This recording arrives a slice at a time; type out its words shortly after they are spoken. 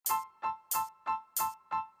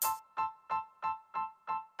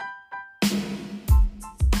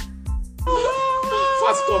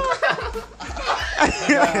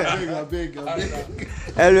I beg.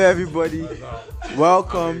 Hello, everybody.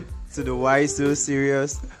 Welcome to the Why So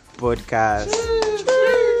Serious podcast.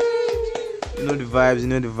 You know the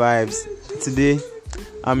vibes. Today,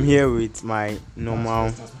 I'm here with my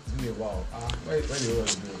normal.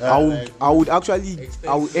 I would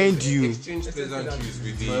end you.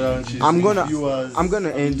 I'm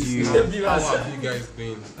gonna end you. How have you guys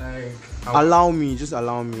been? Allow me.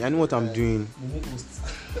 I know what I'm doing.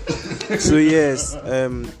 So yes,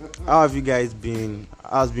 how have you guys been?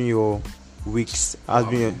 How's been your weeks? I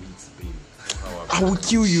will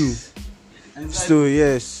kill you. So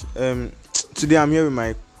yes, today I'm here with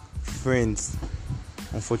my friends,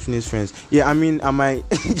 unfortunate friends. Yeah, I mean, I'm my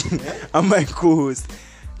co-host.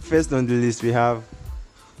 First on the list we have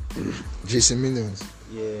JC Millions.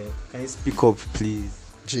 Yeah, can you speak up, please?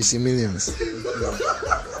 JC Millions.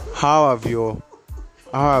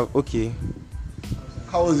 Okay.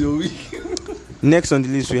 How was your week? Next on the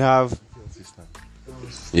list we have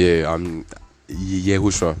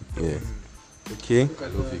Yehoshua. Yeah. Okay.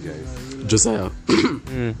 Love you guys. Josiah.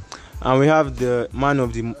 And we have the man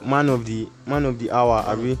of the hour,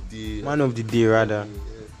 Abi. Man of the day, rather.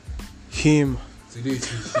 Him. Today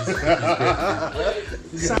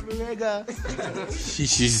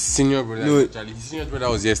she's senior brother. No. Charlie, his senior brother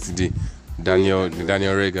was yesterday. Daniel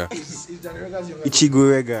Rega.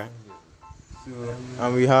 Ichigo Rega.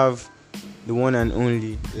 And we have the one and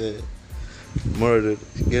only. Yeah. Murdered.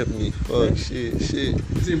 Get me. Fuck.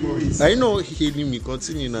 Shit. I know he hated me.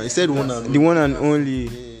 Continue now. He said one and The one and only.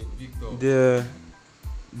 Yeah.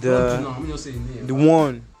 The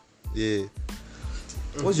one. Yeah.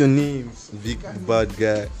 What's your name? Big bad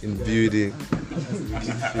guy in building.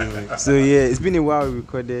 So yeah, it's been a while we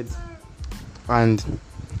recorded, and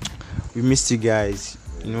we missed you guys.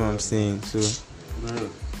 You know what I'm saying? So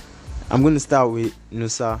I'm gonna start with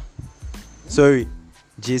Nusa. Sorry,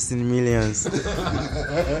 Jason Millions.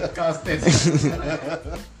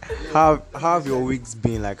 How have your weeks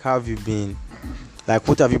been? Like, how have you been? Like,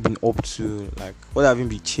 what have you been up to? Like, what have you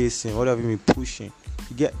been chasing? What have you been pushing?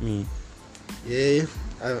 You get me? Yeah,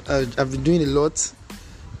 I've been doing a lot.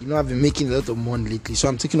 You know, I've been making a lot of money lately. So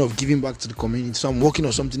I'm thinking of giving back to the community. So I'm working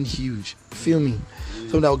on something huge. Feel me?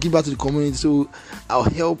 Something I'll give back to the community. So I'll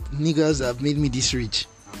help niggas that have made me this rich.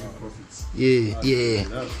 Yeah.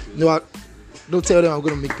 No, don't tell them I'm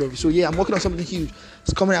going to make profit. So yeah, I'm working on something huge.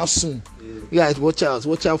 It's coming out soon. You guys, watch out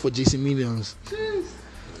for JC Millions.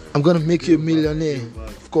 I'm going to make you a millionaire.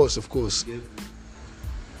 Of course.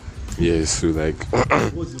 Yeah, so like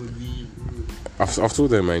I've told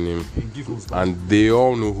them my name, and they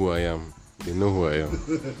all know who I am. They know who I am.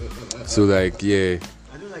 So like, yeah.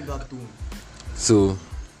 I don't like that tone. So,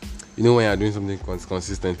 you know, when you're doing something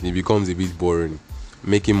consistently, it becomes a bit boring.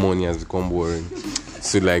 Making money has become boring.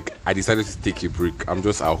 So like, I decided to take a break. I'm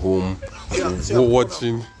just at home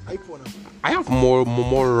watching. I have more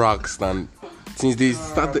racks than since they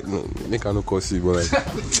started. No, they cannot cause it, but like,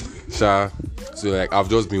 so like I've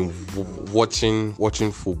just been watching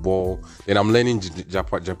football, and I'm learning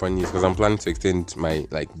Japanese because I'm planning to extend my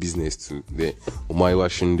like business to the Omaiwa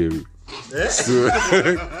Shinderu. So,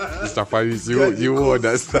 Mr. Paris, you will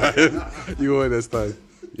understand. You will understand.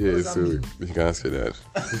 Yeah, so you can ask your dad.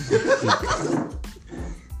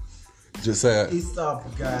 Josiah, Stop,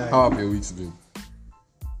 guy. how have your weeks been?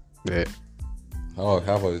 Yeah. How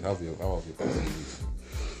have your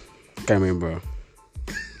Can't remember.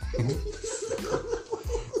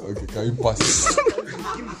 Okay, can you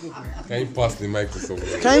pass the mic to someone?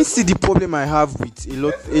 Can you see the problem I have with a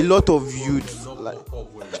lot of youth? Like,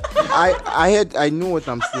 I know what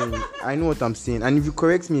I'm saying. And if you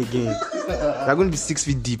correct me again, you're going to be 6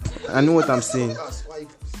 feet deep. I know what I'm saying.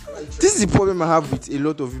 This is the problem I have with a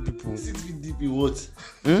lot of you people. 6 feet deep in what?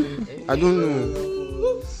 I don't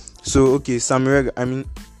know. So okay,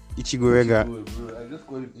 Ichigo Rega. I just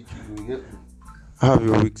call him Ichigo. Yeah. How have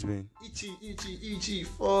your weeks been? Ichi,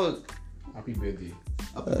 fuck. Happy birthday.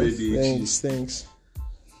 Happy birthday, Ichi. Thanks.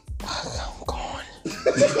 I'm gone.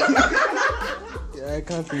 Yeah, I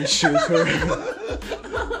can't finish straight.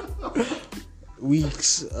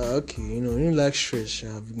 Weeks. Okay, you don't like stress.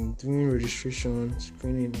 I've been doing registration,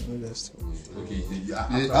 screening, and all that stuff. Okay, I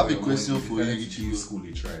have a question for you, Ichigo. School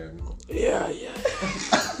they try. Yeah.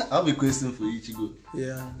 I have a question for Ichigo.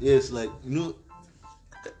 Yeah. Yes, like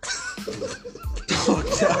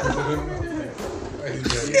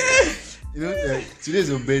today's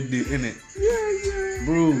your birthday, innit? Yeah.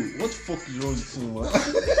 Bro, what the fuck is wrong with you,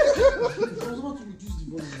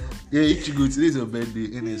 man? Yeah, Ichigo, today's your birthday,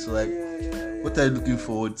 innit? So like, what are you looking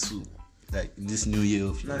forward to, like, in this new year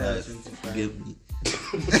of your life? Get me?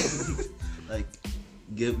 Like,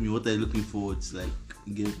 Get me? What are you looking forward to? Like,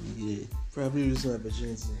 get me? Yeah. Probably losing my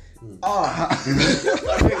virginity.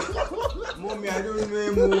 Mommy, I don't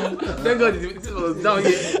remember. Thank God this was down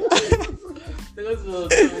here. Thank God this was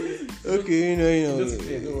down here. Okay,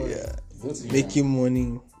 making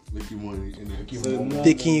money,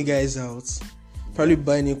 taking you guys out, probably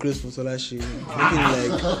buying new clothes for Tolashi, making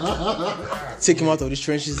like take him out of the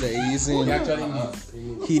trenches that he's in.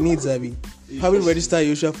 He needs Abby. Probably register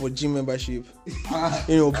Yoshua for gym membership.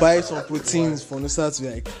 Buy some proteins for Nusa to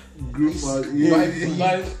like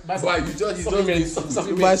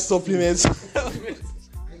buy supplements.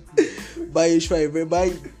 Buy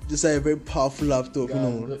just a very powerful laptop,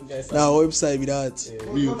 Now website with that.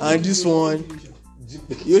 And this one,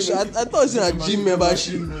 Yoshua, I thought it's a gym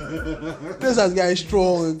membership. This has guy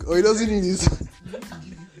strong, or he doesn't need this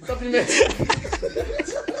Supplements.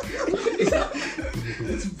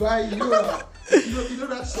 It's by you know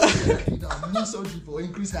that surgery, knee surgery for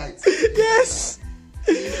increased height. Yes.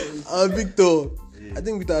 Victor. I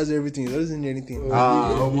think Victor has everything. He doesn't need anything.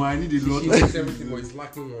 I need a lot. He needs everything, but he's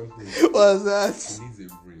lacking one thing. What's that? He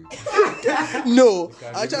needs a brain. No,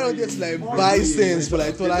 I try not get to like buy sense for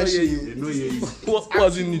like Tolashi. What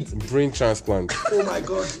does he need? Brain transplant. Oh my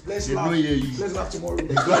God, let's laugh. Let's laugh tomorrow.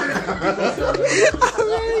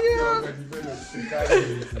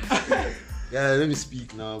 Yeah, let me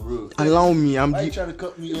speak now, bro. Allow me. Why you trying to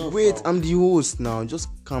cut me off? Wait, now? I'm the host now. Just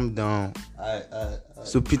calm down. I.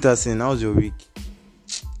 So Peterson, how's your week?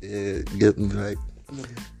 Yeah, get me like.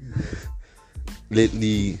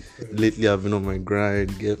 Lately I've been on my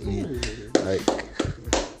grind. Get me, like.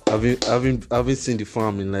 I've been seen the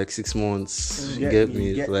farm in like 6 months. Get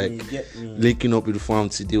me. Linking up with the farm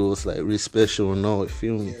today was like really special. Now you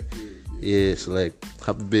feel me? Yeah, so like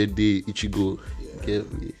happy birthday Ichigo.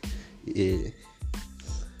 Get me. Yeah.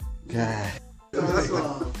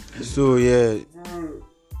 God. So yeah,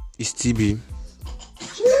 it's TB.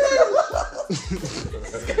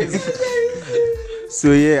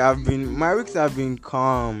 So yeah, my weeks have been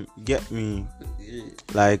calm. Get me?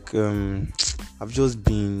 Like I've just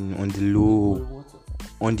been on the low,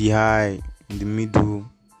 on the high, in the middle.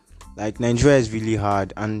 Like Nigeria is really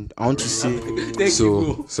hard, and I want to say.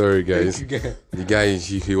 Sorry guys, the guy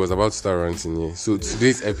he was about to start ranting here. So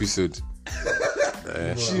today's episode.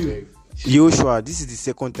 Yoshua, this is the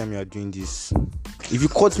second time you are doing this. If you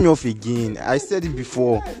cut me off again, I said it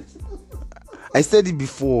before.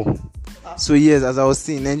 So yes, as I was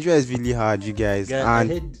saying, Nigeria is really hard, you guys. And I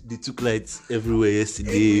heard they took lights everywhere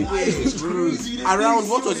yesterday. Around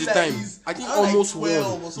what was the time? I think almost 1.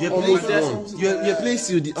 Your place.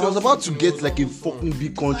 I was about to get like a fucking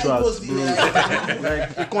big contract, bro.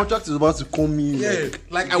 Like the contract is about to come in. Yeah,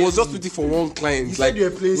 like I was just waiting for one client. You like said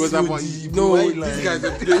you're playing was COD, no, bro, these like- guys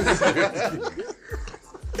are playing.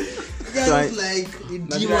 Guys like the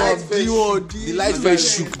The light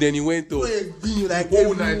first shook, then he went up. like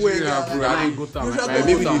Whole everywhere. Nigeria, bro. I didn't go down.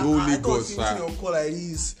 Maybe the whole Lagos. I call like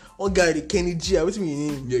this. One guy, the Kenny G. What's my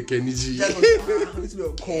name? Yeah, Kenny G. What's my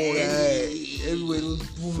call? Everywhere just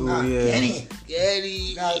boom. So yeah. Kenny.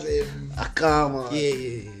 That's Akama.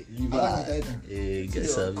 yeah.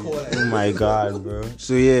 Guess Oh my God, bro.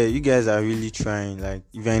 So yeah, you guys are really trying. Like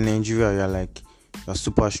if you're in Nigeria, you're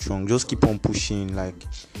super strong. Just keep on pushing. Like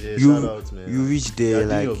shout out, man. you reach there. You're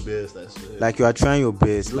Like doing your best, I swear. like you are trying your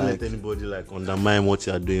best. Don't Like let anybody like undermine what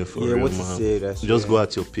you are doing for yeah, real, what man. you say. That's Just go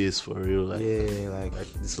at your pace for real. Like, Yeah, like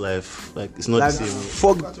this life, like it's not like the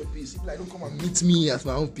same. fuck. At your pace. If like don't come and meet me at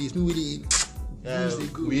my own pace. Me really.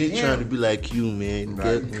 We ain't trying to be like you, man.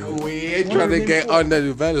 Get me? We ain't trying to get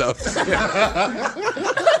underdeveloped.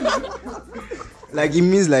 Like it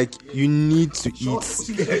means like you need to eat.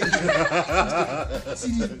 See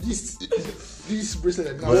this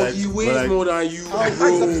bracelet now. But like- He but weighs like- more than you, How bro.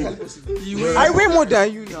 is that possible? I weigh more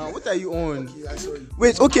than you now. What are you on? I saw you.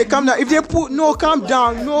 Wait, okay, calm down. If they put calm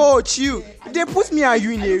down. No, chill. If they put me and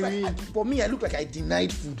you in a ring. For me, I look like I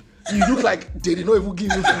denied food. You look like they did not even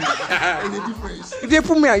give you food. There's a difference. If they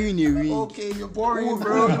put me and you in a ring. Okay, you're boring,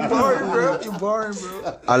 bro. You're boring,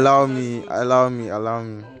 bro. Allow me.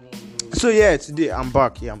 So yeah, today I'm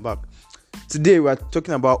back. Today we're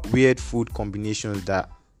talking about weird food combinations that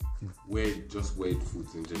Weird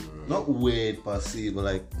foods in general. Not weird per se, but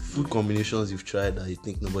like food combinations you've tried that you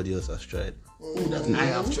think nobody else has tried.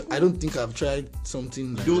 I don't think I've tried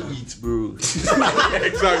something like Don't that. eat, bro.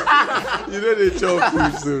 Exactly. You know they chop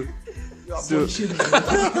food, so.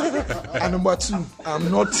 And number 2,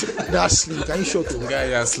 I'm not that slim. Can you shut up? Guy,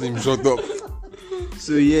 you're slim. Shut up.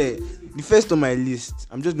 So yeah, the first on my list,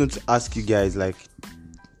 I'm just going to ask you guys, like,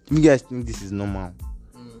 you guys think this is normal?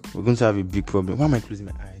 We're going to have a big problem. Why am I closing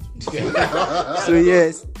my eyes? So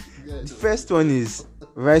yes, The first one is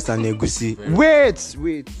rice and egusi. Wait.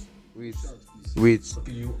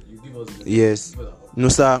 Okay, you give us the Yes. No,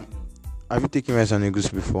 sir. Have you taken rice and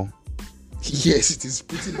egusi before? Yes, it is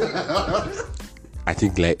pretty bad. I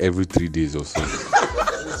think like every 3 days or so.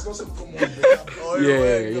 It's not so common.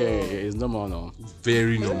 Yeah. It's normal now.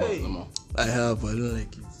 Very normal. Normal. I have, I don't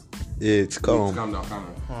like it. Yeah, it's calm. Calm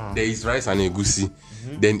down. There is rice and egusi.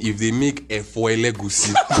 Then if they make efoele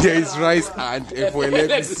egusi, there is rice and efoele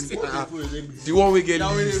egusi. The one we get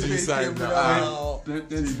leaves inside. Oh,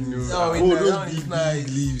 those big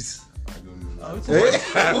leaves. I don't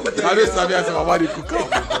sabi as about the cook.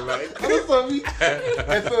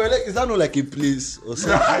 Is that not like a place or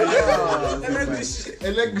something?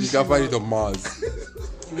 You can find it on Mars.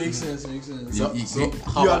 Makes sense. It's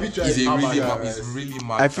really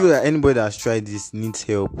mad. I feel like anybody that's tried this needs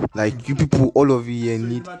help. Like you people, all of you here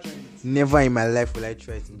need. Never in my life will I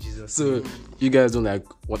try it in Jesus. So you guys don't like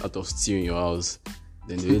what out of stew in your house?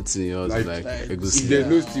 Then you eat in your house like egusi. If there's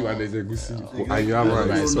no stew and there's egusi, and you have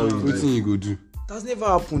rice, what thing you go do? That's never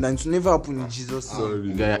happened, and it will never happen in Jesus.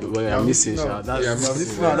 Sorry. Well, you're missing. Sha. That's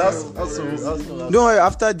Don't worry.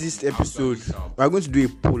 After this episode, we are going to do a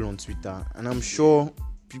poll on Twitter, and I'm sure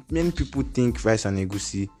many people think rice and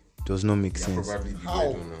egusi does not make sense.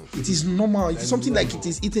 How? It is normal. It is something like it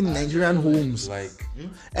is eaten in Nigerian homes. Like,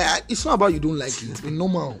 It's not about you don't like it. It's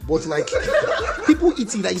normal. But like people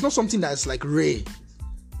eat it. Like it's not something that's like rare.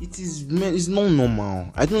 It is, man. It's not normal.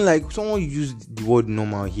 I don't like someone used the word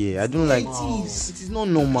normal here. I don't like. It is. It is not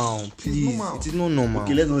normal. Please, normal. it is not normal.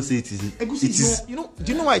 Okay, let's not say it is. Egusi is not, you know,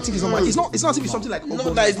 do you know why I think it's normal? It's not as if it's something like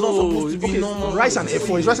That is not supposed to be normal. rice and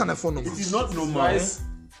F4 is rice and F4 normal. It is not normal.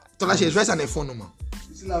 Tolashi is rice and F4 normal.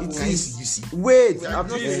 It is, you see. Wait, I've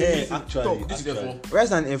not Actually,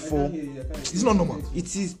 rice and F4. It's not normal.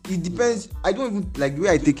 It is. It depends. I don't even like the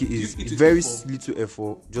way I take it is it's very little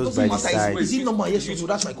F4 just by the side. Is it normal? Yes, so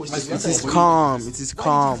that's my question. It is calm. It is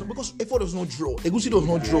calm. Because F4 does not draw. Egusi does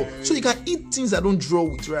not draw. So you can eat things that don't draw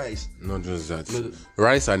with rice. not just that.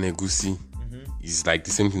 Rice and egusi is like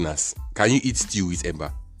the same thing as. Can you eat stew with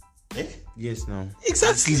eba? Yes, now.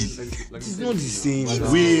 Exactly. It is not the same.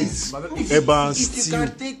 wait, Eba and If you stew.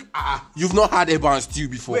 can take, you've not had eba and stew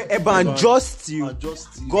before. Eba and just you.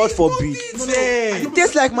 God forbid. It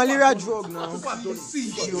tastes like malaria drug now.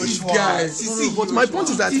 These guys, you see, But my point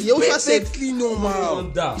is that Yosha said,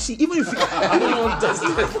 normal. you see, even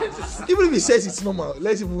if he says it's normal,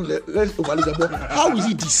 let's overlook that. But how is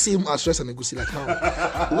it the same as rice and egusi? Like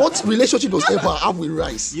how? What relationship does Eba have with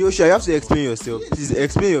rice? Yosha, you have to explain yourself. Please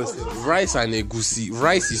explain yourself. Rice and egusi.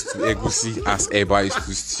 Rice is to egusi as eba is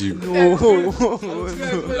to stew.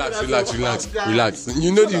 Relax.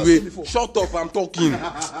 You know the way. Shut up, I'm talking.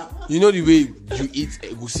 You know the way you eat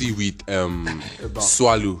egusi with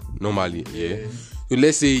swallow normally, yeah. So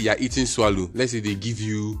let's say you're eating swallow. Let's say they give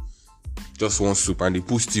you just one soup and they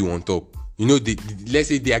put stew on top. You know, let's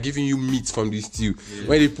say they are giving you meat from the stew. Yeah.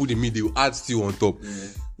 When they put the meat, they will add stew on top. Yeah.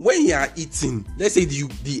 When you are eating, let's say the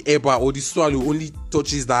eba or the swallow only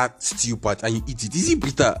touches that stew part and you eat it. Is it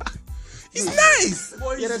bitter? It's nice.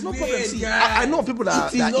 Yeah, there's no problem. See, I know people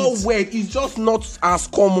that It is not weird. It's just not as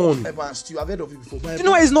common. Eba and stew. I've heard of it before. You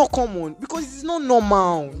know why it's not common? Because it's not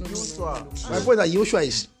normal. My point is that Yoshua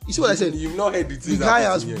is. You see what I said? You've not heard The guy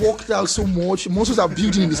has worked out so much. Muscles are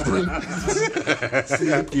building in his brain.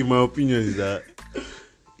 Okay, my opinion is that,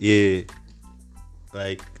 yeah,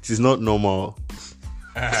 like it is not normal.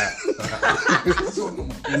 This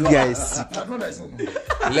guy is sick.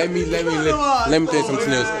 Let me tell you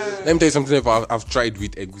something else. Let me tell you something else I've tried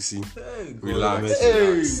with egusi.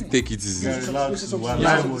 Relax. Take it easy.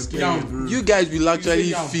 You guys will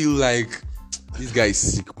actually feel like this guy is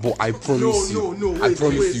sick, but I promise you.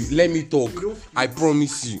 Let me talk. I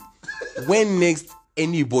promise you. When next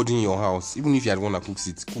anybody in your house, even if you are the one that cooks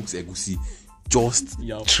egusi, just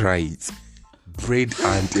try it. Bread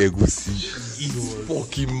and egusi is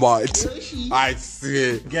fucking mad. I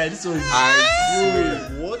swear. Yeah, this was. I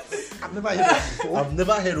swear. What? I've never heard of it before. I've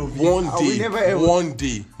never heard of it. One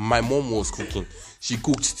day, my mom was cooking. She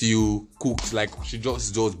cooked stew, like she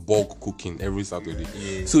just bulk cooking every Saturday.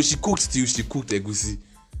 Yeah. So she cooked stew, she cooked egusi,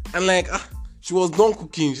 and like she was done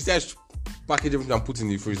cooking. She said, package everything and put in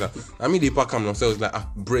the freezer. I mean, they pack them themselves like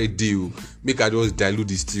bread deal. Make I just dilute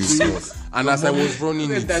the stew small. And as I was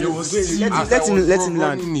running it, Let him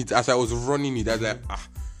land. As I was running it, I was like,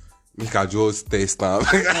 make I just taste now.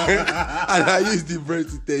 And I used the bread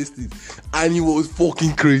to taste it, and it was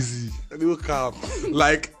fucking crazy. Look calm.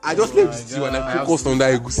 Like I just left the stew and I focused on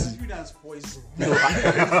that egusi. That is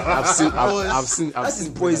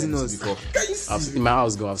poisonous. before. In my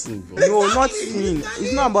house, I've seen it before. No, not seeing.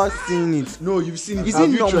 It's not about seeing it. No, you've seen it. Is Have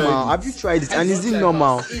it you tried normal? it? Have you tried it? And is it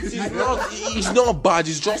normal? It's not bad.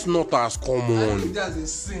 It's just not as common. That's a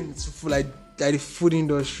sin for like the food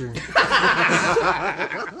industry.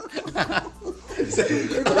 It's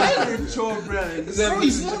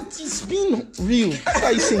not. It's been real. What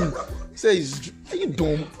are you saying? Say, are you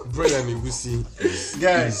dumb? Bread and egusi.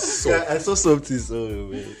 Guys, I saw something. So,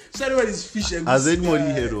 man. So everybody is fish and Has anybody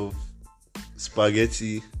heard of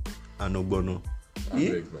spaghetti and ogbono?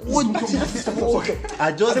 What?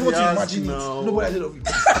 I just I want to asked imagine now. it. Nobody has heard of it.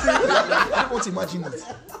 I want to imagine it.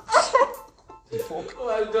 Oh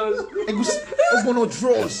my god. Ogbono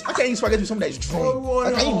draws. How can you eat spaghetti with something that is drawing?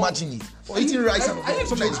 How can you imagine it? Or eating rice and ogbono with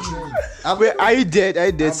something that is drawing. Wait, are you dead? Are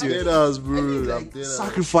you dead? I'm Serious? dead ass, bro. I'm dead ass.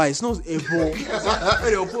 sacrifice, not a ball.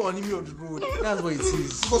 They'll put on the middle of the road. That's what it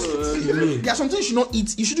is. There are something you should not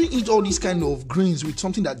eat. You shouldn't eat all these kind of grains with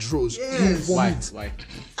something that draws. Yes. You Why? vomit. Why?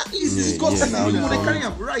 It's disgusting now. They carry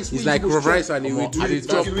up rice. It's where like you go rice straight. and it will do it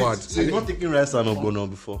top bad. So you've not taken rice and ogbono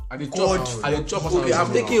before? I did chop. Okay,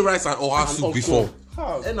 I've taken rice and oha soup before.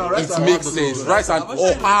 And now rice It makes sense. Rice and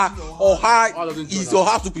oha doesn't is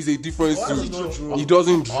oha soup is a different soup. It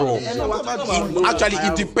doesn't draw. Actually,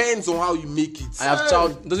 it depends on how you make it. I have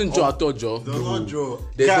child. Doesn't draw at all, Joe. Does not draw.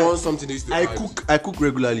 There's Guys, not something they used to I add. cook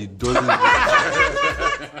regularly. Doesn't.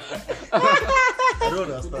 I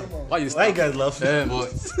don't understand. Why you Why you guys laughing?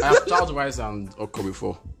 But I have child rice and okra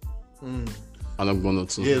before. And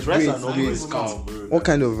ogbono too. Yes, rice and ogbono is wait. calm, bro. What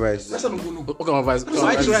kind of rice? What kind of rice?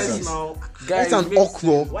 White rice now. Rice and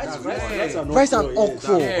okra. Rice and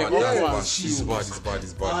okra. It's bad.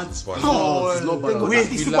 It's bad. Wait,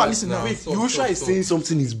 these people are listening now. Wait, Yosha is saying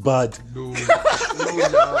something is bad.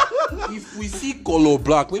 If we see color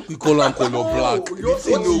black, make we call them color black.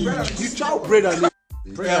 You chow bread and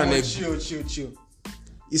Bread and egg. Chill.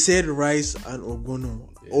 He said rice and ogbono.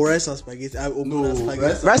 Or rice and spaghetti. Ogbono and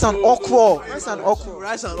spaghetti. Rice and okra. Rice and okra.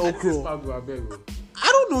 Rice and okra.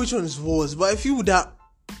 I don't know which one is worse, but I feel that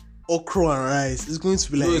okra and rice is going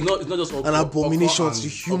to be like It's not just okra. an abomination Okra to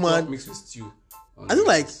and human. okra mixed with stew. I think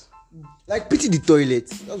like Like pity the toilet.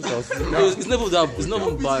 That's what I was saying. No, it's never that. It's not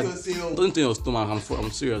even bad. Don't turn your stomach.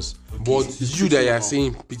 I'm serious. But you that are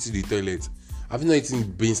saying pity the toilet. Have you not eaten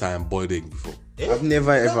beans and boiled egg before? I've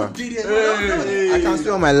never ever. I can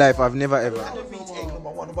swear on my life, I've never ever. number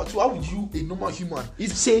one, number two. How would you, a normal human,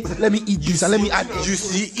 if say, let me eat this and let me add egg? You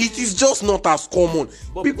see, it is just not as common.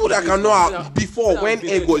 People that cannot before when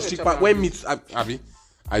egg was cheaper, when meat, Abi,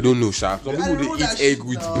 I don't know, Sha. Some people they eat egg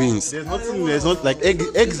with beans. There's nothing. There's not like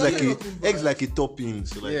eggs like a topping.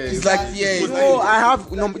 So like, it's like No, I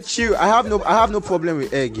have no chill. I have no problem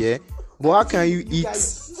with egg, yeah. But how can you eat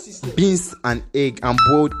beans and egg and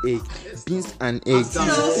boiled egg? Beans and egg.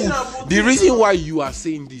 The reason why you are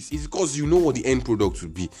saying this is because you know what the end product will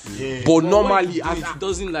be. Yeah. But normally, it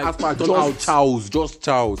doesn't like after turn out. just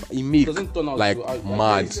chows, it make Doesn't turn out like to-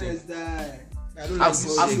 mad. Ask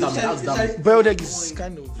them. Boiled egg is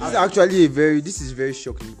kind of. This is actually this is very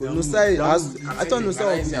shocking because Nosai has. I thought Can I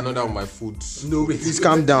Nosai. say another of my food? No, wait. Please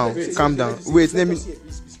calm down. Calm down. Wait, let me.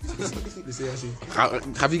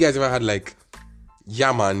 Have you guys ever had like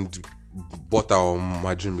yam and butter or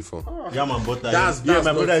margarine before? yam and butter. That's my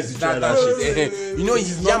not- brother is to try that that. shit. You know,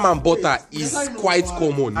 yam and butter is quite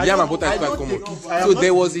common. Yam and butter is quite common. So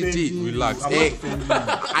there was a day. Relax.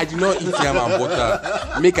 I did not eat yam and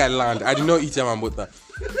butter. Make I land. I did not eat yam and butter.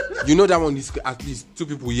 You know that one is at least two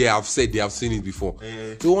people here have said they have seen it before.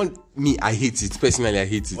 So I hate it. Personally, I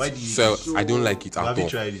hate it. Why do you- So I don't like it at Have you all.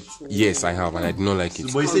 tried it? Yes, I have, and I did not like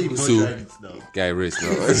it. But you say you've not So, tried it now. guy, rest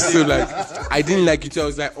now. So like, I didn't like it. So I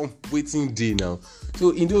was like, waiting day now.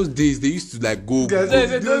 So in those days, they used to like go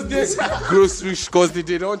grocery because they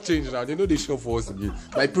don't change now. They know they shop for us again.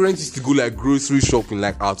 My parents used to go like grocery shopping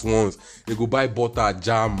like at once. They go buy butter,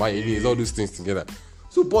 jam, mayonnaise, all those things together.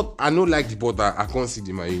 So, but I don't like the butter. I can't see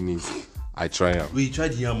the mayonnaise. I try it. We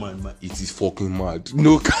tried yam and It is fucking mad.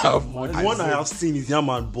 No cap. the one I have seen is yam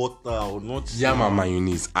and butter or not Yam and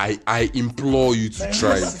mayonnaise. I implore you to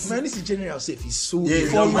try it. Mayonnaise in general safe is so. Yeah,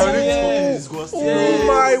 before the you- mayonnaise is fucking disgusting. Oh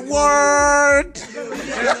my word!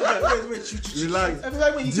 Relax. Every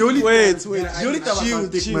time when you The only Wait, the only time I can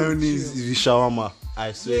take mayonnaise is with shawarma. I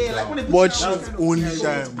I swear. like when they But That's the only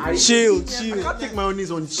time. chill. I can't take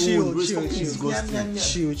mayonnaise on Chill. disgusting.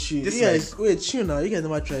 Wait, chill now. You guys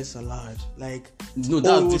never tried salad, like No, Oh,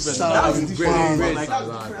 that's different. salad. That's different. Like,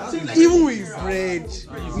 even with bread,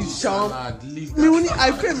 with shawarma.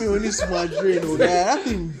 I feel me only margarine. Oh, that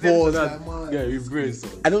thing balls, like, man. Yeah, with bread.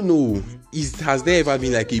 I don't know. Has there ever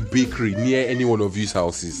been like a bakery near any one of these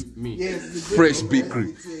houses? Me. Fresh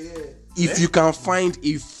bakery. If you can find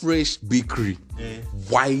a fresh bakery,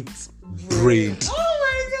 white bread,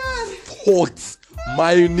 hot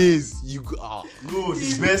mayonnaise, you go. No,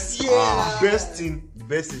 the best thing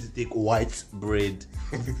is to take white bread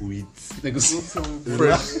with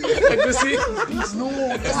Fresh.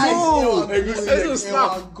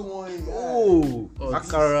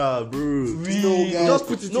 akara, bro. just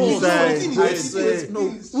put it inside. I swear. No,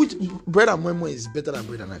 which bread and moi moi is better than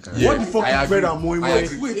bread and akara? Yeah, What the fuck I is bread agree. and moi moi? I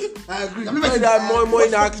agree. Wait, I agree. Bread and moi moi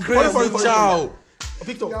na crazy chow.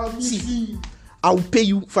 Victor, see, I will pay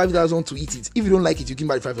you 5,000 to eat it. If you don't like it, you can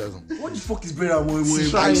buy 5,000. What the fuck is bread and moi moi?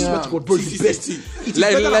 I swear to God, bro, it's the best. It is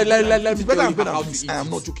better than- Let it's me better tell than you bread how and to this. eat I am it.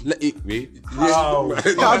 not joking. Wait.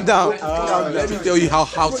 Calm down. Let me tell you how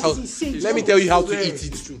let me tell you how to eat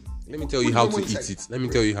it. Let me tell you how to eat it. Let me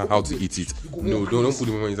tell you how to eat it. No, don't put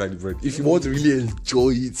the moment inside the bread. If you want to really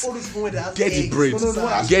enjoy it, get the bread.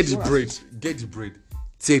 Get the bread. Get the bread.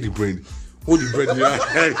 Take the bread. Hold the bread in your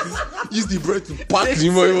hand. Use the bread to pack the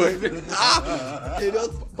money.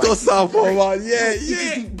 Toss out for man. Yeah. It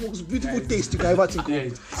is the most beautiful taste you can ever think of.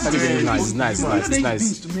 It's nice.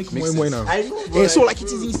 To make moi moi now. Yeah, so like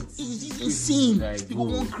it is insane. People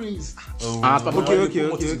want craze. Okay.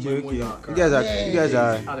 You guys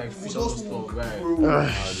are.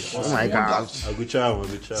 Oh my god. I go try.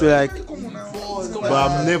 So like But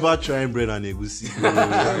I'm never trying bread and egusi.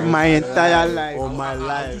 my entire life. On my I'll do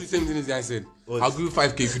life. the same thing as I said. I'll give you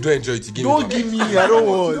 5K if you don't enjoy it. You give Don't me give me. I don't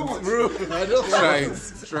want. bro. Try it.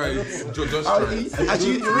 Just try it.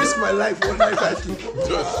 Actually, risk my life one night. Just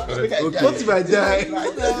try it. What if I die?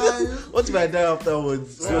 What if I die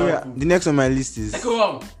afterwards? So yeah, the next on my list is. Come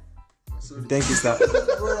on. Thank you, sir.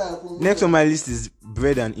 Next on my list is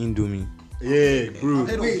bread and Indomie. Yeah,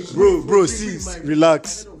 bro, sis,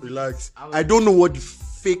 relax. I don't know what the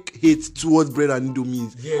fake hate towards bread and Indomie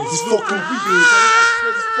is.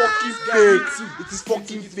 It's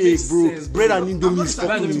fucking fake, bro. Bread and Indomie is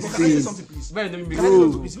fucking insane. Bro,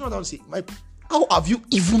 you know what I'm saying? How have you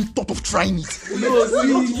even thought of trying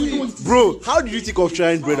it? Bro, how did you think of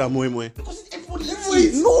trying bread and moi moi?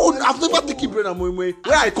 No, I've never taken bread and moi moi.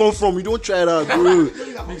 Where I come from, we don't try that, bro.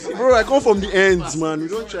 Bro, I come from the ends, man. We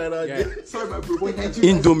don't try that. Sorry, my bro.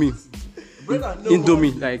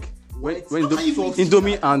 Indomie, like when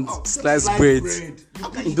Indomie and sliced bread.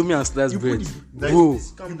 Indomie and sliced bread. Bro,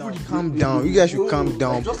 calm down. You guys should calm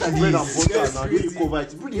down. Just like bread and butter now. You cover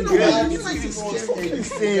it.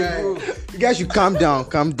 You guys should calm down.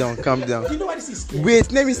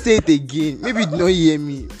 Wait, let me say it again. Maybe you did not hear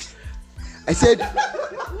me. I said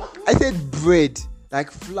bread, like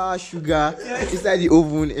flour, sugar, inside the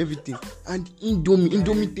oven, everything, and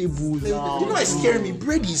Indomie tables. You know what's scaring me?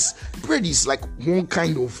 Bread is like one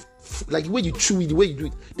kind of, like the way you chew it, the way you do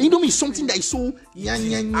it. The Indomie is something that is so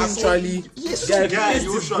Actually, yes, guys,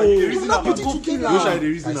 you try the reason not now. put it in You try the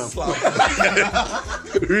reason now.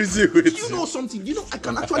 Reason with You know something? You know I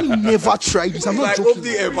can actually never try this. I'm not like joking.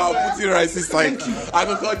 opening about putting rice inside. I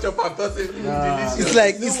don't touch up and toss it.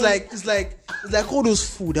 It's like all those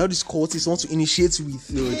food, all these courses want to initiate with.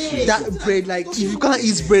 That bread, like if you can't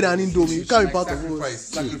eat bread and Indomie, you can't be part of us.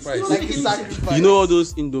 Sacrifice. Like a sacrifice. You know all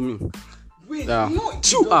those Indomie. Wait, Yeah. no,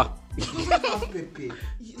 Chew. What?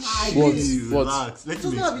 Relax. Let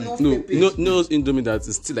me explain. No, those Indomie that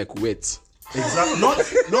is still like wet. Exactly. Not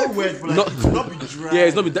wet, but like, not be dry. Yeah,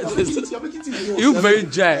 it's not be that. You very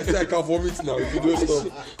dry. I can vomit now if you don't stop.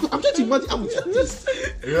 I'm trying to imagine how would this.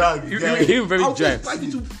 Relax, guys. You very I'll dry. just bite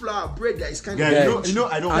into flour, bread that is kind Guys, of. you know,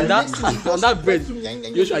 I don't And like that bread.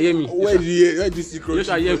 You should hear me. Where do you see You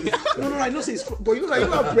should hear me. No, I know say it's, but you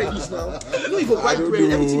know how bread is now. You know you go buy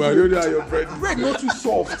bread, everything. I don't know how your bread. Bread not too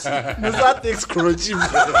soft. that takes crunchy.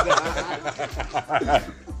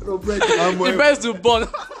 No bread. The best to burn.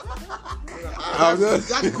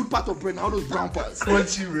 That's the good part of bread. Now those brown parts.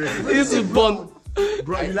 Crunchy bread. It's to burn.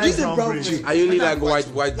 Bro, you like brown bread. I only like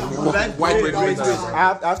white bread.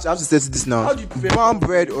 I have to say this now. Brown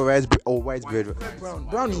bread or white bread?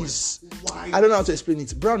 Brown is. I don't know how to explain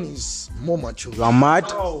it. Brown is more mature. You are mad.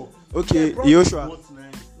 Okay, Joshua.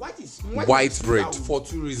 White bread for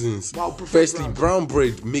two reasons. Firstly, brown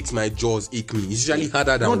bread makes my jaws ache me. It's usually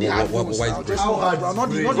harder than white bread.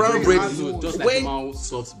 Brown bread, Just like when normal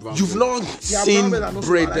soft brown you've bread. not seen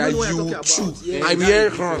bread that you chew, I'm here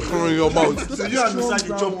in your mouth. So you understand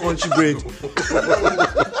the chop country bread.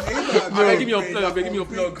 Okay, give me your plug. Give me your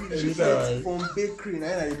plug. From bakery,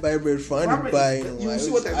 I buy bread from. I buy. You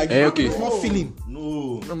see what I Hey, okay. It's more filling.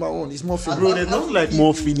 No. Number one, it's more filling. Bro, there's nothing like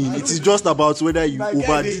more feeling. It is just about whether you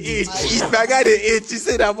overdid it. If my guy the age, he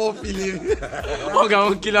said I'm not feeling. Okay, I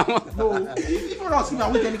won't kill him. No, if you're not filling, I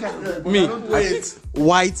won't any kind of Me.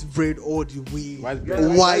 White bread all the way. White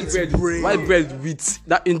bread. White bread. White bread with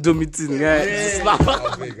that Indomie thing, yeah. Slap.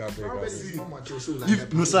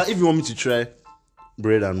 No, sir, if you want me to try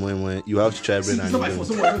bread and moi, you have to try bread and moi.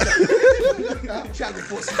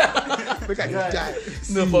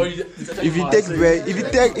 No, for you. If you take bread, if you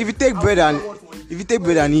take bread and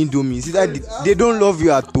Indomie, see that they don't love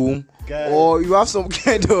you at home, or you have some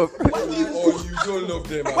kind of. Don't love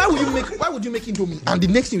them. Why would you make Indomie and the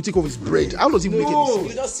next thing you take off is bread? How does it make any sense?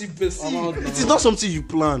 You just see best. It is not something you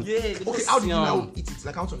plan. Okay, how did you now eat it?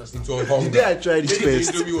 Like, I want to understand. The day I tried it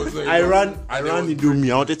first, I ran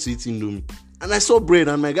Indomie. I wanted to eat Indomie. And I saw bread,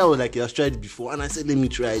 and my guy was like, he has tried it before. And I said, let me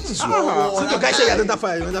try it. So your guy said you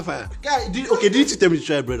identify. guy, didn't you tell me to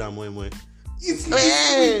try bread and moi? It's not.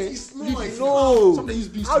 No. Something is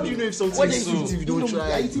beast. How do you know if something is sweet if you don't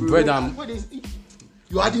try it? Bread and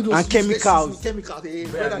you're adding those And chemicals. Bread and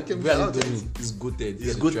bread and chemicals. Indomie is goated.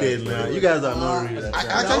 It's good then, man. You guys are not real.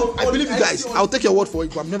 I believe you guys. I'll take your word for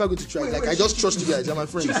it, but I'm never going to try it. Like, I just trust you guys. You're my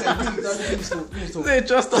friends. They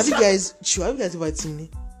trust Have you guys ever seen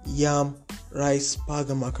yam, rice, spag,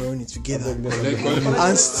 and macaroni together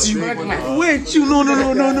and stew? Wait, chill, no,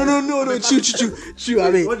 chill.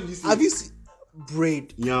 I mean, have you seen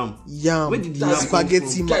bread, Yam.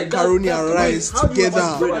 spaghetti, macaroni, and rice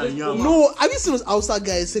together? Bread and yam. No, have you seen those outside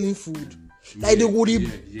guys selling food? Like they go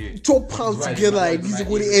to chop hands together like this, they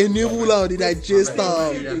go to enable out the digest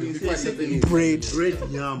bread. Bread,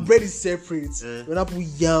 yam. Bread is separate. When I put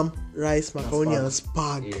yam, rice, macaroni, and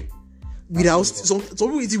spag. Without some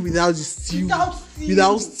people eat it without the stew.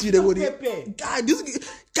 Without stew, they go to God. These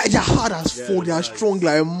guys are hard as fuck. They are strong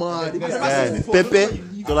like mad. Pepper,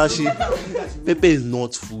 Pepper is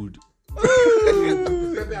not food.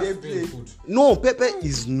 No, pepper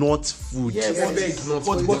is not food.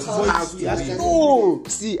 No,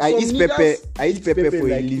 see, I eat pepper for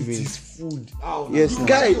a living. Food. Yes,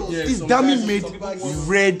 Guy, this dummy made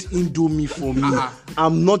red Indomie for me.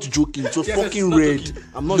 I'm not joking. So fucking red.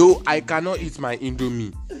 I'm not. No, I cannot eat my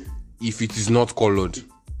Indomie if it is not colored.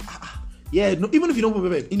 Yeah, no, even if you don't put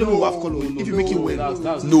pepper, Indomie will have color. If you make it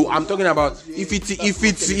well. No, I'm talking about if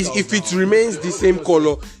it remains the same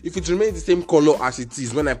color, if it remains the same color as it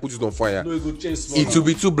is when I put it on fire, it will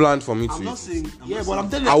be too bland for me to eat. Yeah, but I'm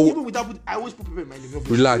telling you, even without I always put pepper in my Indomie.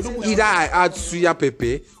 Relax. Either I add suya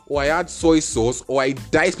pepper or I add soy sauce or I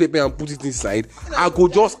dice pepper and put it inside. I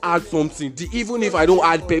could just add something. Even if I don't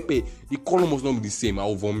add pepper, the color must not be the same. I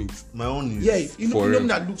will vomit. My own is. Yeah, you know real.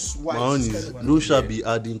 that looks white. My own is. No shall be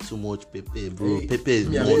adding too much pepper, bro. Pepper is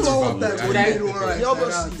not food.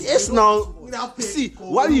 Yes, now. See,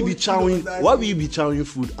 why will you be chowing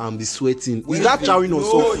food and be sweating? Is that chowing or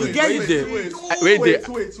suffering? Wait there.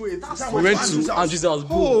 We went to Andrew's house.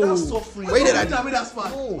 Boom. Wait there, Daddy. I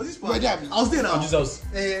was there now. Andrew's house.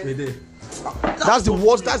 Wait there. That's the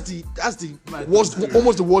worst. That's the worst.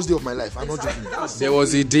 Almost the worst day of my life. I'm not joking. There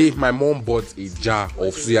was a day my mom bought a jar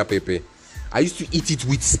of suya pepper. I used to eat it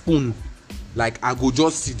with spoon. Like I go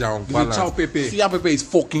just sit down. Balance. chow pepper. Suya pepper is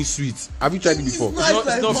fucking sweet. Have you tried it before?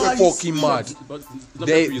 It's not Fucking mad.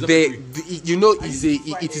 You know,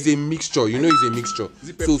 it is a mixture. You know, it's a mixture.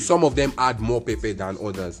 So some of them add more pepper than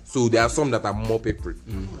others. So there are some that are more peppery.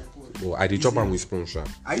 But I did chop them with spoon, sha.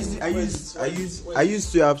 I used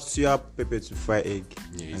to have suya pepper to fry egg.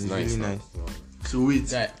 Yeah, it's And nice. really nice. So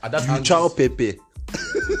wait, Yeah, at that you chow pepper.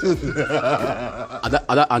 at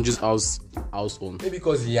that Andrew's house own. Maybe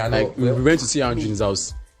because he are Like we went to see Andrew's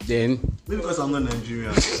house. Then Maybe because I'm not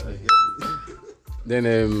Nigerian.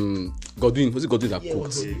 Godwin, was it Godwin that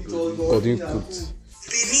cooked? Godwin cooked.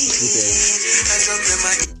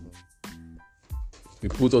 We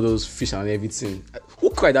put all those fish and everything. Who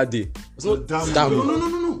cried that day? It was not Sam.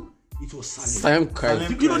 No. It was silent. Sam cried.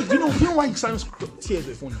 You know why Salem's tears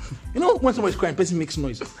were funny? You know when somebody's crying, person makes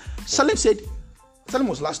noise. Salem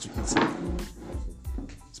was last to eat.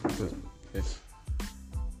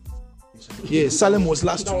 Yeah, Salem was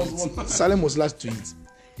last to eat. Salem was last to eat.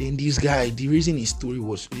 Then this guy, the reason his story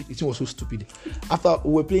was, it was so stupid. After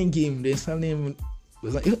we were playing game, then Salem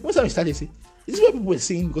was like, once I started saying, this is what people were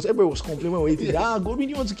saying because everybody was complaining when we were eating. Godwin,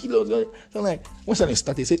 you want to kill us? So I'm like, once I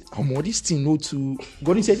started, said, this thing no to.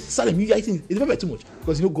 Godwin said, Salem, you guys think it's never too much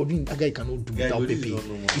because Godwin, that guy cannot do without Pepe.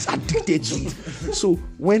 He's addicted to it. So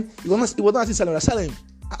when he was not asking Salem,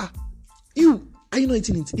 are you not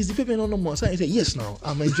eating it? Is the Pepe not normal? So I said, yes, now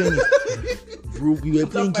I'm enjoying it. Bro, we were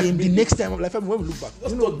playing game. The next time, like, when we look back,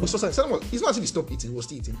 he's not actually stopped eating. He was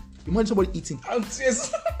still eating. Imagine somebody eating.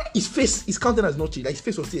 His face, his countenance not changed. Like his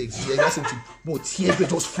face was still existing, but tears were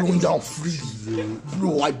just flowing down freely.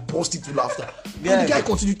 Bro, I busted to laughter. And the guy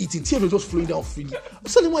continued eating. Tears were just flowing down freely. I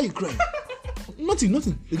said, why are you crying? Nothing.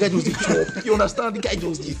 The guy just did drop. You understand? The guy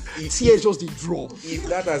just did. Tears just did drop. If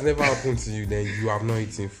that has never happened to you, then you have not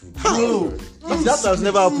eaten food. Bro, if that has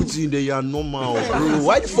never happened to you, then you are normal, bro.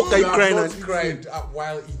 Why the fuck are you crying? I cried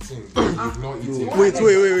while eating. You've not eaten. Wait,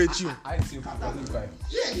 chill. I didn't cry.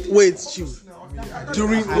 Wait, chill.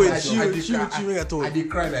 Chill. I did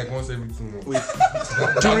cry like once every 2 months.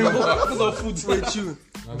 Chill.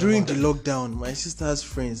 During the lockdown, my sister's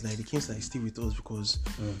friends, like, they came to, like, stay with us because,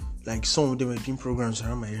 like, some of them were doing programs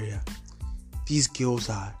around my area. These girls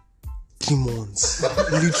are demons,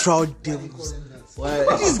 literal devils. Why?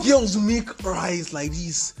 These girls make rice like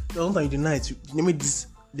this. Sometimes in the night, they made this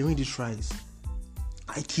rice.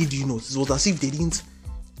 I kid you not. It was as if they didn't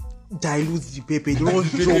dilute the pepper. They don't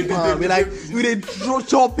chop it. Like, they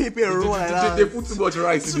chop pepper and roll like that. They put too much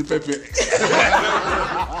rice in the pepper.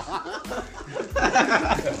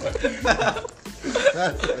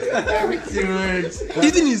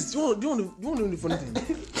 The thing is, do you want to know the funny thing?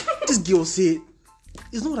 This girl said,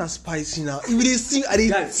 it's not that spicy now. If they see,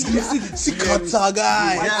 see kata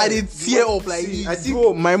guy, I did tear up like this. I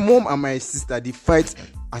think my mom and my sister, they fight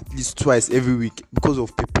at least twice every week because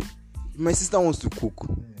of pepper. My sister wants to cook.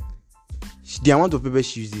 The amount of pepper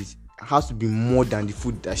she uses has to be more than the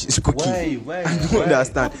food that she's cooking. Why? I don't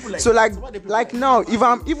understand. So like now, if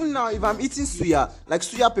I'm eating suya, like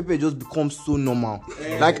suya pepper just becomes so normal.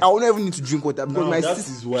 Like I won't even need to drink water because my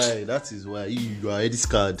sister. That is why you are already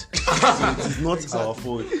scarred. So it is not our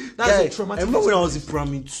fault. That's I remember when I was in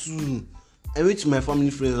primary 2, I went to my family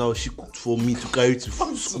friend's house. She cooked for me to carry to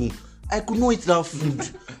school. I could not eat that food.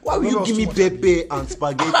 Why will you give me pepper and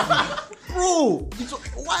spaghetti? Bro,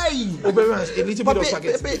 why? A little bit of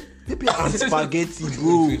spaghetti. Pepper and spaghetti,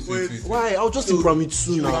 bro. Why? I was just in primary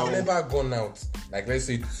 2 You now. have never gone out, like let's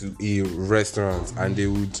say to a restaurant, and they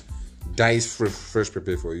would dice fresh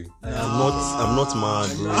pepper for you. I'm not mad,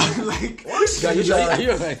 bro.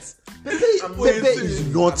 You're right. Pepper is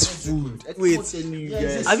not food. Wait,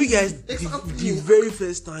 have you guys the very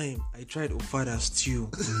first time I tried ofada stew,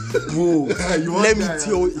 bro? Let me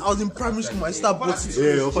tell you, I was in primary school. My sister bought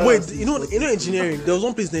it. Wait, you know engineering. There was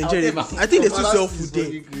one place in Nigeria. I think they still sell food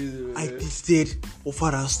there. I tasted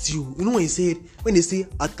ofada stew. You know when they say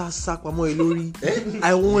atasak pamo elori,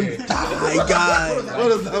 I want die, guy.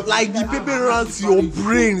 Like the pepper runs to your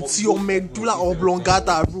brain, to your medulla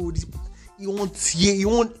oblongata, bro. You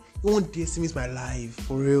won't decimate my life,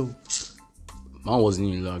 for real. Man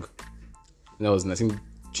wasn't in lag. That was, I think,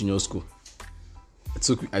 junior school. I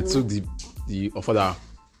took the ofada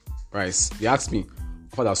rice. They asked me,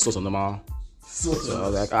 ofada sauce or normal? So I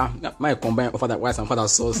was like, might combine ofada rice and ofada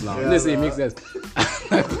sauce now. They say it makes sense.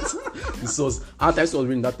 The sauce. And I was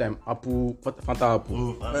reading that time, apple, Fanta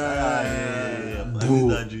apple. Bro.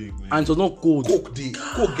 And it was not cold. Coke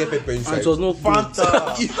get pepper inside. And it was not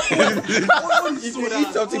Fanta. If you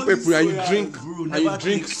eat something peppery and you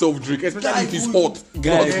drink soft drink, especially if it's hot,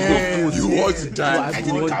 Guys, you want to die. I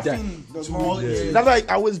did not die. That's why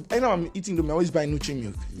I know I'm eating them. I always buy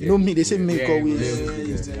Nutri-Milk. You know me, they say milk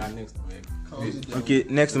always. Okay,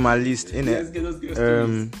 next on my list,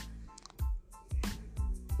 innit?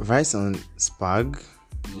 Rice and spag.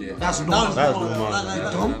 Yeah. That's normal.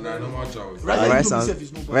 Rice and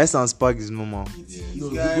spag is normal.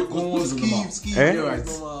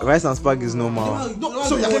 Rice and spag is normal.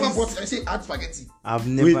 So you have never bought? I say add spaghetti. I've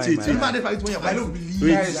never. I don't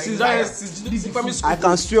believe. I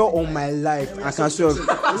can swear on my life. I can swear.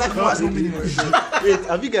 Wait,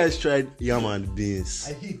 have you guys tried yam and beans?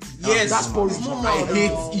 I hate it. Yes, that's porridge. I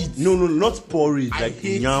hate it. No, not porridge. Like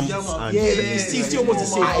yam and beans. beans. It's almost the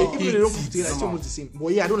same. Even they don't put it, it's almost the same.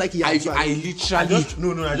 But yeah, I don't like yam. I literally.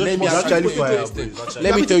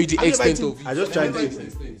 Let me tell you the extent of it. I just tried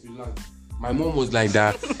it. My mom was like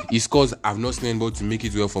that. It's cause I've not seen anybody to make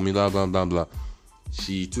it well for me. Blah blah blah blah.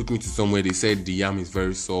 She took me to somewhere. They said the yam is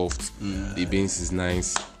very soft. The beans is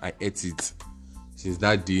nice. I ate it. Since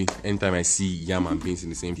that day, anytime I see yam and beans in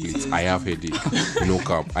the same plate, I have headache. No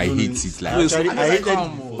cap. I hate it. Like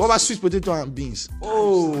What about sweet potato and beans?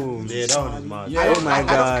 Oh, Yeah, that one is mad. oh my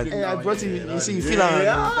God. Hey, I brought him. You see, you feel like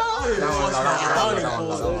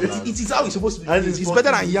it is how it's supposed to be. It's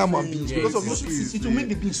better than yam and beans because of it will make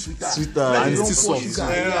the beans sweeter. And You don't it's pour soft.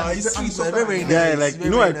 sugar. It's sweet, so very Yeah, like nice,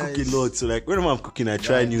 you know, I very cook nice. a lot. So like whenever I'm cooking, I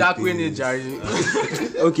try new Dark things. Winnie Jerry.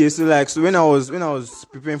 Okay, so when I was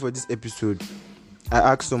preparing for this episode, I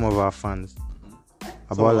asked some of our fans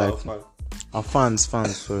about our fans,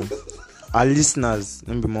 sorry, our listeners.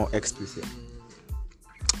 Let me be more explicit.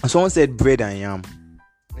 And someone said bread and yam.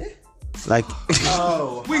 Like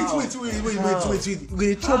Wait.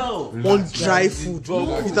 We chop one dry food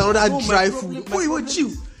with another dry food. Wait,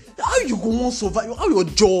 chill. How you go on survive? How your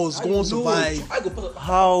jaws go on survive?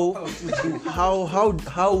 How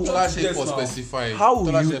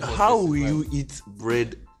will you eat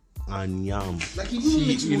bread and yam?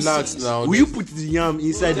 relax now. Will you put the yam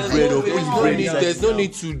inside the bread or put the bread inside? There's no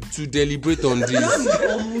need to deliberate on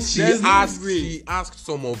this. He asked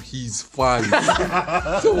some of his fans.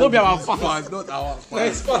 Don't be our fans. Not our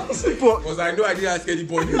fans. Because I know I didn't ask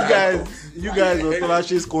anybody. You guys on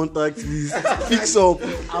Tolashe's contact list. Fix up.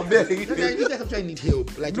 I beg. You guys actually need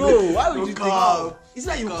help. Like No, why would you think? it's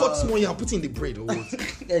like you cut small yam, put it in the bread or what?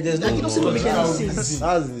 There's Like you don't see what make any sense.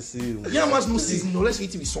 That's insane. Yam has no seasoning unless you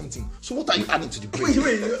eat it with something. So what are you adding to the bread?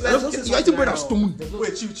 You're eating bread and stone.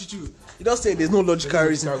 Wait, chill. You don't say there's no logical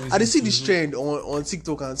reason. I did see this trend on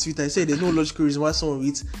TikTok and Twitter. I said there's no logical reason why someone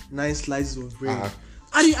eats 9 slices of bread.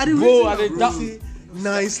 I didn't say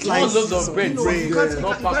 9 slices loaves of bread. You Bread. can't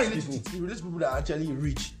Not you packed can't relate to people that are actually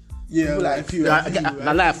rich. Yeah, People like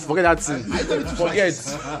Na life, forget that thing. Forget.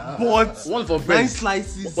 but One for 9 bread.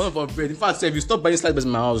 slices. One for bread. In fact, if you stop buying slices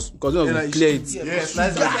in my house, because you don't clear it.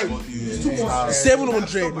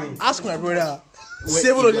 700. Ask my brother.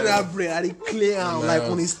 700 bread. I did clear am like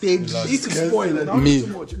on the stage. Eat to spoil. Me.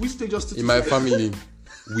 We stay just In my family,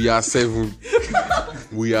 we are 7.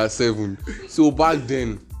 So back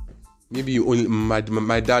then, maybe only my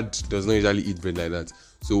dad does not usually eat bread like that.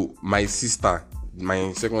 So my sister,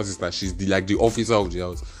 my second sister, she's the officer of the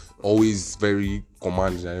house, always very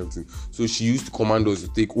commanding and everything. So she used to command us to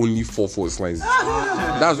take only 4 slices.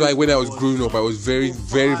 That's why when I was growing up, I was very,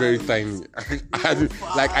 very, very tiny. I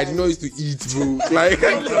did not used to eat, bro. Like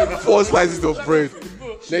 4 slices of bread.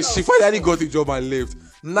 Then she finally got a job and left.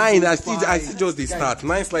 9, I still just they start.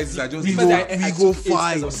 9 slices are just We go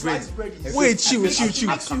 5. Wait, chill.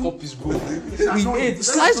 Sliced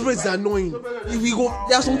bread is annoying. We go.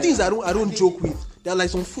 There are some things I don't joke with. There are like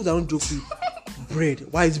some foods I don't joke with. Bread.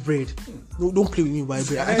 Why is bread? No, don't play with me by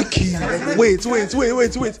bread. I will kill you. Wait.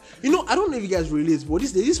 You know, I don't know if you guys relate, but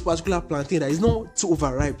there's this particular plantain that is not too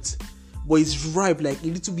overripe, but it's ripe like a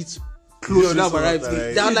little bit close to overripe.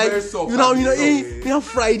 They are like you know,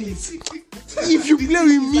 fried it. If you play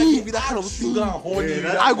with me with that kind of thing,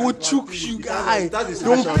 I go choke you guys.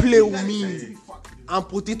 Don't play with me. And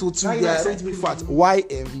potato too, guys. Fact. Why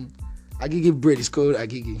Agege bread is called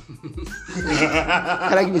Agege?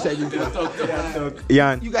 Can I give you a side?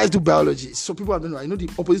 Yan. You guys do biology, so people don't know. I know the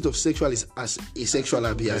opposite of sexual is as asexual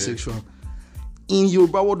and asexual. In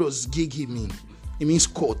Yoruba, what does gege mean? It means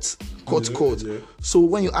cut. So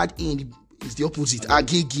when you add in, it's the opposite.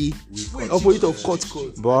 Agege, opposite of cut.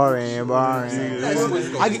 Boring. what's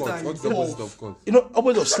the opposite of cut? You know,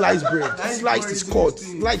 opposite of sliced bread. Sliced is cut.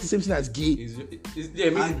 Sliced is the same thing as gay.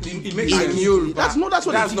 It makes sense. In Yoruba, That's not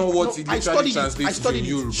what that's it not is. what it I literally studied it. translates to in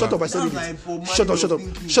Yoruba. Shut up, I studied it.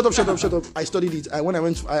 Shut up. I studied it. When I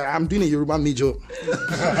went, I'm doing a Yoruba major.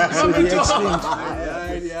 So they explained.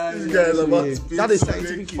 That is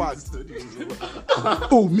scientific fact.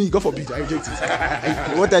 Oh, me, God forbid, I reject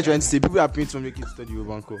it. What are you trying to say? People are paying to make it study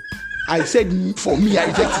Yobanko. I said for me, I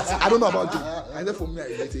reject it. I don't know about you. I said for me, I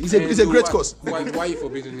reject it. It's a great course. Why are you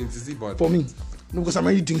forbidding it? Is it bad? For me. No, because I'm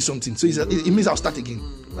already doing something. So it means I'll start again.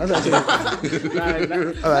 That's what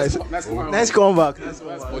I said. Let's come back.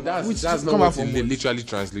 But that's not what it literally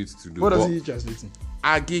translates to. What does it translate?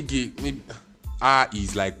 Agege, maybe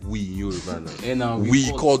is like we in Yoruba now. And now We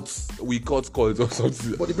cut or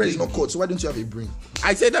something. But the bread is not cut, so why don't you have a brain?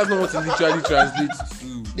 I said that's not what it literally translates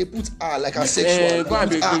to. They put like a sexual. Go and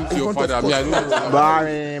be explaining to your father. I mean, I don't know.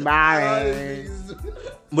 Boring.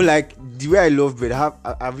 But like the way I love bread,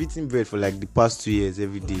 I've eaten bread for like the past 2 years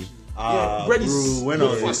every day. Bread is When I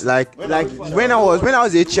was Like when I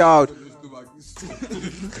was a child.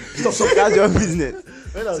 Stop, that's your business.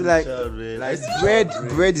 So like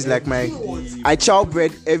bread is like I chow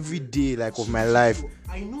bread every day like of my life.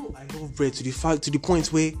 I know I love bread to the point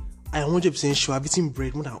where I am 100% sure I've eaten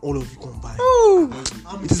bread more than all of you combined.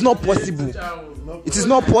 It is not possible. It is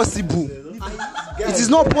not possible. It is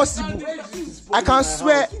not possible. I can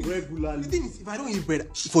swear. The thing is, if I don't eat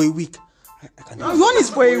bread for a week, I can. One is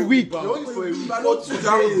for a week.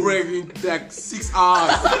 Without bread in like 6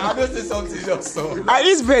 hours. I'm going to say something else. So. I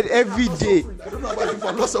eat bread every day. I don't know about you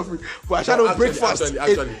for not suffering, but I try to breakfast.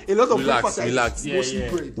 Actually, A lot of relax, breakfast. I relax. eat mostly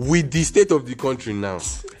bread. With the state of the country now,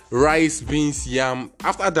 rice, beans, yam.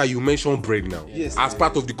 After that, you mention bread now. Yes. As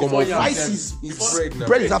part of the common food. Rice is bread now.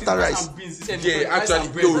 bread is after rice. Yeah,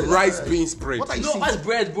 actually, no, rice, beans, bread. What are you No, saying? that's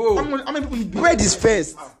bread, bro. How many people eat bread? Bread is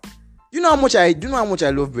first. You know how much I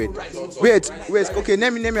love bread. Wait. Okay,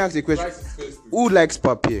 let me ask you a question. Who likes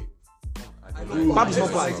pap here? Pap is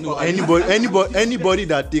not bad. No, anybody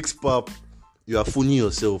that takes pap, you are fooling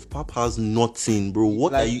yourself. Pap has nothing, bro.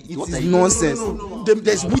 What are you? It What is are you? nonsense.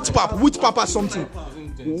 There's wheat pap. Wheat pap has something.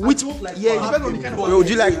 Wheat. Yeah, it depends on the kind of. Bro, do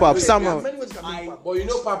you like pap? Samuel. But you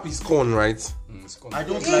know, pap is corn, right? I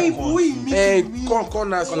don't like corn.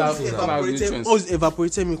 Corn has something now. Oh, it's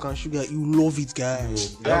evaporated milk and sugar. You love it,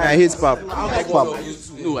 guys. I hate pap. I like pap.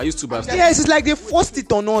 No, I used to buy. Yes, it's like they forced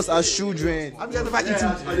it on us as children. Have you guys ever eaten?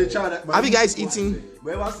 Have you guys eaten?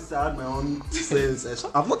 Ever since I had my own sense,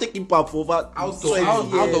 I've not taken pap for over Out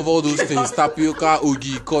of all those things, tapioca,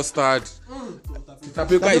 ogi, custard.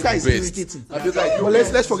 Tapioca is the best. irritating. But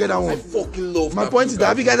let's forget that one. Fucking love. My point is that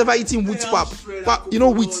have you guys ever eaten wheat pap? You know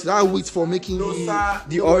wheat, that wheat for making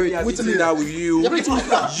The orange. Wait till that with you.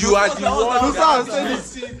 You are the one.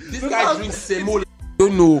 This guy drinks semo.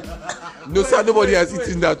 Don't know. No, sir, nobody has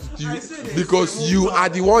eaten that with you because you are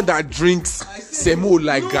the one that drinks semo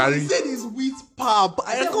like Gary. It's wheat pap.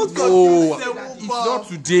 I can't No, it's not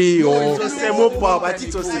today or. Semo pap. I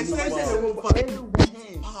think it was semo pap. pap.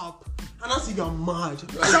 And I see you're mad.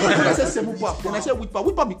 When I said semo pap, when I said wheat pap,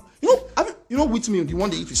 you know wheat meal, the one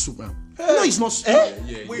they eat with soup, man. No, it's not soup.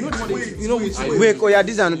 Wait, oh yeah,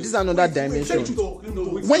 this is another dimension.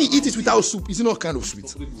 When you eat it without soup, it's not kind of sweet.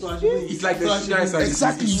 It's like the sugar inside.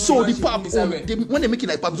 Exactly. So the pap, when they make it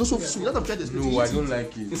like pap, it's also sweet. That's what I'm trying to explain. No, I don't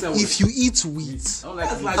like it. If you eat wheat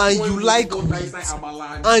and you like wheat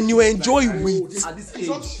and you enjoy wheat,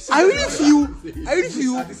 I really feel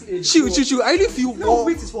chill. I really feel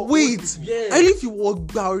wait. I really feel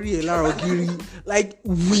Ogbaori Elarogiri like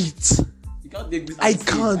wheat. I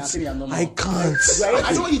can't. I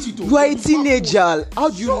don't eat it though. You are a teenager. How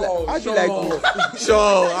do you like what?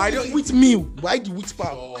 Sure, I don't wheat meal. Why the wheat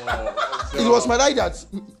pap? It was my dad that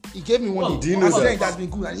he gave me one day. Do you know that? It has been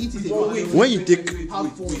good and eat it again. When you take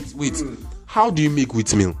Wait, how do you make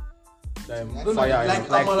wheat meal? Fire.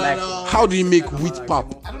 How do you make wheat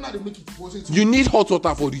pap? I don't know how to make it. You need hot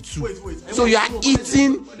water for the two. So you are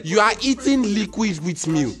eating liquid wheat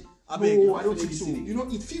meal. No, I don't think so. You know,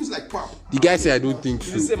 it feels like pap. The guy said I don't think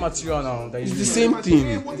It's the so. same material now. That It's is the same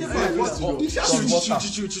thing. Whatever it was.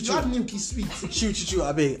 You add milk is sweet. Chill,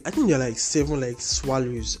 I beg. I think there are like 7 like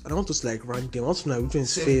swallows. I don't want us to like rank them. I want to know which one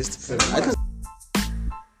is first. I think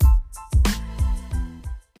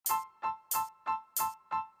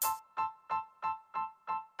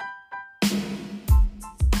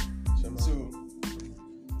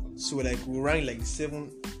so like we'll rank like 7.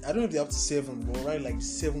 I don't know if they're up to 7, but we'll rank like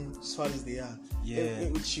 7 swallows they are. Yeah.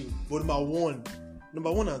 With you. But number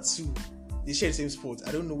one and 2, they share the same spot.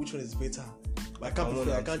 I don't know which one is better. But I can't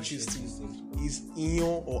prefer. I can't choose 2. Is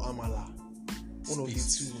Inyo or Amala? One of the 2.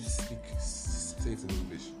 Say it in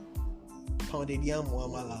English. Pounded yam or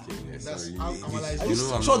Amala. That's Sorry, how Amala is. you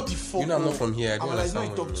know I'm Shut not, the fuck you know I'm not up. from here. I don't Amala is not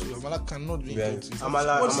understand talked to. Amala cannot drink.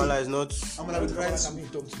 Amala is not. Amala with the right soup.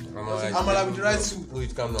 Amala with the right soup. No,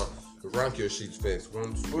 it cannot. Rank your sheets first.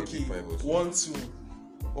 1, 2, Okay. 3, 5 or so.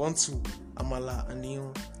 1, 2. Amala and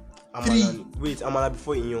Inyo. Amala. Wait, Amala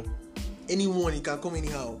before Inyo. Anyone, it can come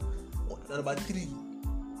anyhow. Number 3,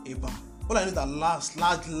 Eba. All I know that last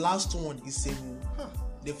one is Semu.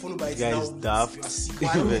 They follow by it Guys, now. daft.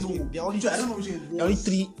 I don't know. I don't know which one There are only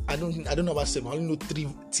 3. I don't know about 7. I only know 3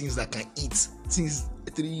 things that can eat.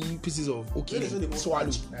 3 pieces of swallow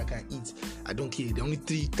that I can eat. I don't care. There are only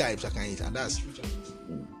 3 types I can eat, and that's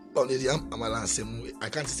pounded yam, Amala, and semu. I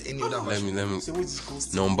can't eat any other Let one. me. Semu is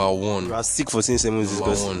disgusting. Number 1. You are sick for saying Semu is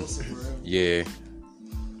Number disgusting. 1. Yeah.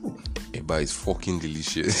 Eba is fucking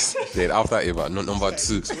delicious. Then after Eba, no, number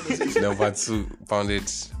 2. Number 2, pounded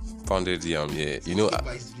yam. Yeah, you know,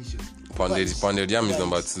 Eba is delicious. pounded yam is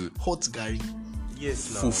number 2. Hot Gary.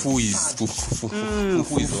 Yes, now. Fufu is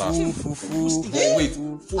last. Wait,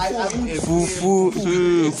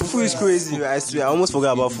 Fufu is crazy. I swear, I almost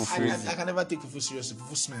forgot about fufu. I can never take fufu seriously.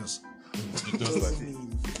 Fufu smells.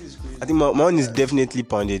 I think my one is definitely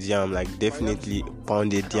pounded yam, like definitely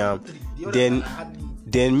pounded yam. Then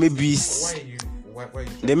maybe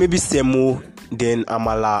semo. Then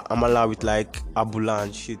amala with like abula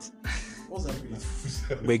and shit. What's that?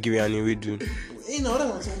 Gbegiri and Ewedu. You know what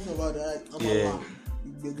I'm talking about? That Yeah.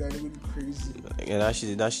 Big guy would be crazy. Yeah, that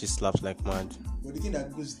shit slaps like mad. But the thing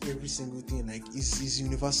that goes with every single thing, like, is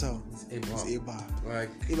universal. It's Eba. Like,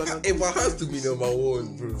 Eba Eba has to be number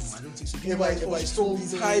one, bro. I don't think so. Eba is so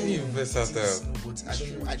Highly versatile. No, but I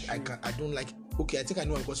don't know. I don't like. Okay, I think I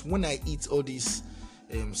know because when I eat all these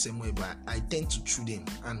same but I tend to chew them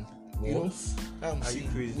and. You know, Are you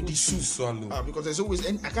crazy? with the soup Swallow. because there's always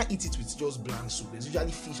I can't eat it with just bland soup. There's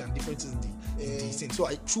usually fish and different things in the thing. So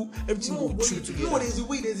I chew everything No, will but chew you together. know, there's a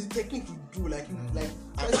way, there's a technique to do, like I'm not.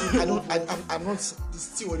 I don't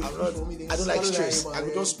like stress. I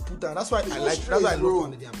will just put down. That's why I like. That's why I love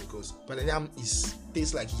pounded yam because pounded yam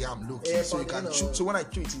tastes like yam, low key. Yeah, So you can pounded chew. yam. So when I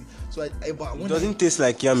chew it, so It doesn't taste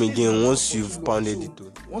like yam again once you've pounded it.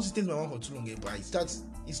 Though. Once it takes my mouth for too long, but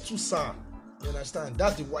it's too sour. You understand?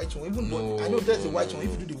 That's the white one. Even No, though I know that's the white no, one.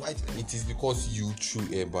 If you do the white, It is because you chew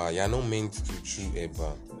Eba. You're not meant to chew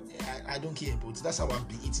Eba. I don't care. But that's how I've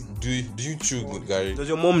been eating. Do you chew Gary? Does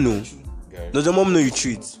your mom know? Gary? Does your mom know you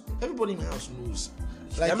chew it? Everybody in my house knows.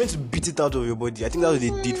 You're meant to beat it out of your body. I think that's what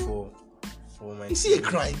they did for my. Is it a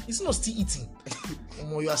crime? It's not still eating.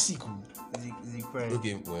 You are sick. Is it crime?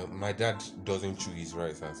 Okay, well, my dad doesn't chew his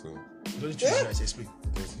rice as well. Don't chew rice. Explain.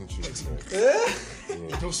 Doesn't chew his rice. He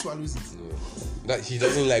just swallows it. Yeah. That he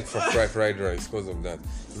doesn't like fried rice because of that.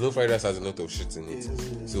 You know, fried rice has a lot of shit in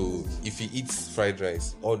it. So if he eats fried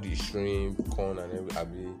rice, all the shrimp, corn, and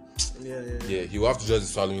everything, yeah, he will have to just be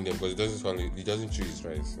swallowing them because he doesn't swallow. He doesn't chew his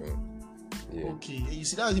rice. So, yeah. Okay, you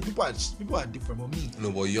see that people are different, but me.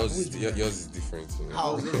 No, but yours is different. You know?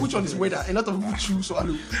 How? Which one is weather? A lot of people choose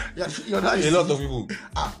swallow. You're not. A lot of people.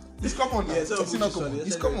 It's common now. Yeah, It's not common.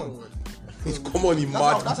 It's common. It's common in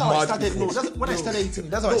That's how I mad started. people. No, when I started eating,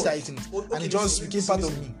 that's how I started eating, Okay, and it just listen, became part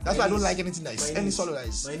listen, of me. That's why I don't niece. like anything that is My any niece. swallow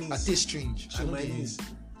that My niece. tastes strange. I don't my do it.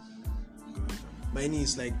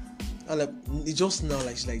 niece, like, I like it's just now,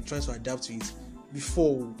 like she's like trying to adapt to it.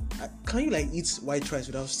 Before, can you like eat white rice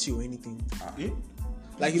without stew or anything?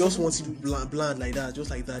 Like you just want it bland like that, just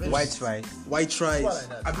like that. White rice. White rice.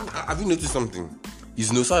 Like that. Have you noticed something? Is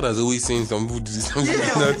Nosad has always saying some people do something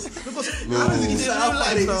like that. Because No. it's real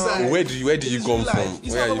life now. Where do you It's come real from? life.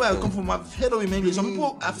 It's Where not are where I you come from? from. I've heard of it mainly. Some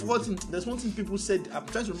people, I've forgotten. There's one thing people said. I'm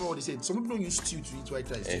trying to remember what they said. Some people don't use stew to eat white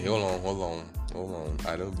rice. Hey, hold on.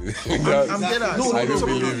 I don't believe I'm that. dead ass. I don't some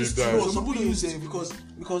people believe use it. no, That. some people use it because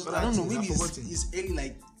I don't know, maybe I've forgotten. it's early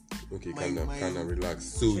like Okay, My- calm my- down, relax.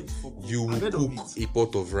 So you I've heard of cook it. a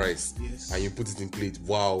pot of rice Yes. and you put it in plate.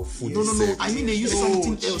 Wow, food No. is set. I mean, they use No,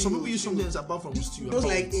 something chill, else. Some people use something else apart from stew. just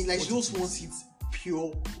like she just wants it pure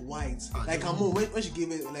white. Like her mom when she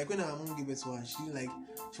gave it, like when her mom gave it to her,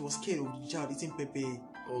 she was scared of the child eating pepper. You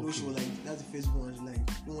know, she was like, that's the first one. She like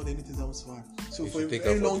don't want anything that was for her. So You for a should take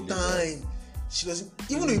very her for long delivery. time, she doesn't.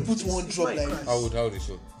 Even though you put one drop like, How old is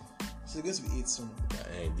she? she's going to be 8 soon.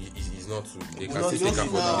 It's not too. They can No, still take her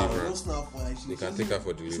for deliverance. just now for like They can take her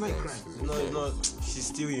for not a deliverance. crime. No, she's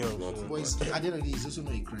still young. Not But at the end of the day, it's also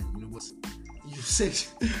not a crime, But you said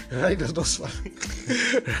right does not swallow.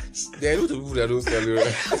 There are a lot of people that don't swallow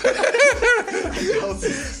rice. You want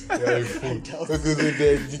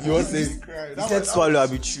to say He said swallow, I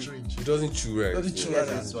be chew. Strange. he doesn't chew rice. Doesn't chew.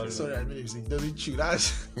 Sorry, I mean, doesn't chew.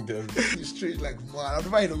 That's it's strange. Like man, I've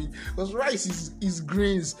never heard of it because rice is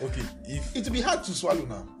grains. Okay, if It will be hard to swallow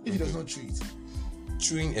now if he does not chew it.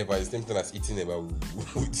 chewing eba is the same thing as eating eba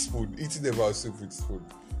with spoon. Eating eba soup with spoon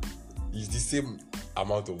is the same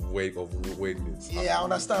amount of weirdness. Yeah, I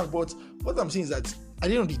understand, but what I'm saying is that at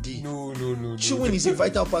the end of the day, No. chewing is a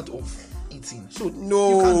vital part of eating. So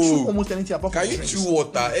No. you can chew almost anything apart from Can you drinks. chew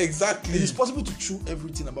water? Exactly. It is possible to chew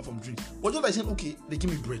everything apart from drink. But just like saying, okay, they give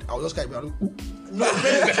me bread, I'll just carry bread. Ooh. no,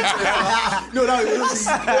 that was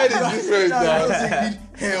Bread is different now.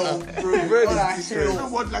 hell, bro. Bread What is the different. hell?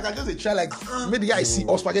 No, but like I just try like maybe the guy see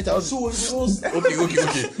or spaghetti. I was So it was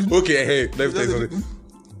Okay. Hey, let me tell you something.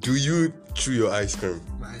 Do you chew your ice cream?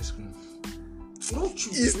 my ice cream. don't chew.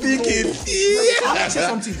 He's thinking. I want to say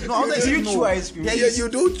something. No, I want to Do say you no. chew ice cream? Yeah, Yeah, you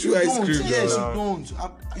don't chew ice don't. cream. Yes, now. you don't.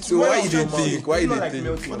 So why you don't didn't think? Why you It's not didn't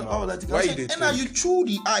like think? milk. How was that? Why you And did now think? you chew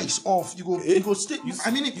the ice off. You go stay. I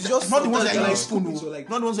mean, it's just not the ones that are like using spoon. so like-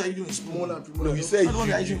 Not the ones that are using spoon. No, you said Not the ones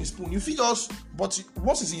that are you. using spoon. You feel just, but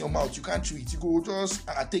once it's in your mouth, you can't chew it. You go just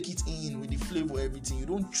take it in with the flavor, everything. You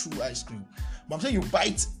don't chew ice cream. But I'm saying you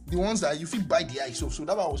bite the ones that you feel bite the ice off. So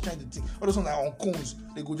that's what I was trying to think. All those ones that are on cones,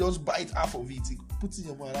 they go just bite half of it. Put it in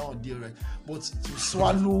your mouth. That one deal, right? But to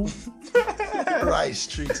swallow rice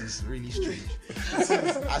straight is really strange.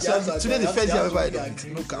 Today the first day I've ever had it.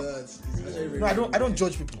 No cap. No, I don't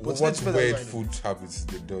judge people. But What weird food habits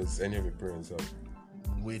does any of your parents have?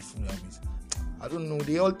 Weird food habits. I don't know.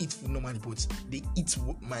 They all eat food normally, but they eat.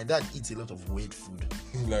 My dad eats a lot of weird food.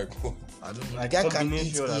 Like what? I don't know. Like The guy can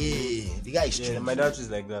eat. combination of Yeah, the guy is Yeah, strange. my dad is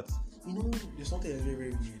like that. You know, there's something very,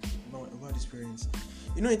 very weird about this parents.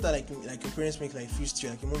 You know, it's like your parents make like fish stew,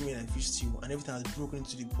 like your mom made like fish stew, and everything has broken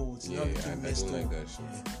into the pot. Yeah, I don't like that shit.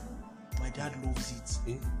 Yeah. My dad loves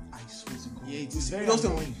it. I swear to God. Yeah, it's very Just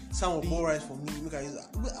annoying. some will pour rice for me. Make I use.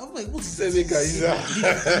 I'm like, what is Say this? make I use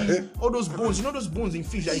that. All those bones, you know those bones in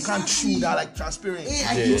fish that you can't chew, that are like transparent. Yeah,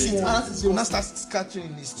 I hate it. And that's So when I start scattering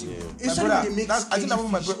in this stew. My Especially brother, when they make I think that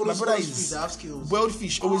my fish, all my those brother fish is that have skills. boiled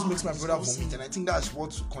fish always makes my brother disgusting. vomit, and I think that's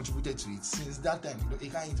what contributed to it. Since that time, he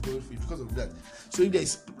can't eat boiled fish because of that. So if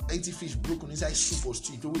there's empty fish broken inside soup or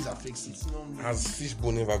stew, it always affects it. Has fish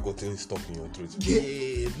bone ever gotten stuck in your throat?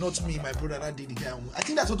 Yeah, not me, my brother that did the guy. I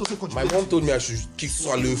think that's what also My contributed. mom told me I should keep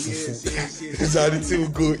swallowing fufu. yes. So the thing will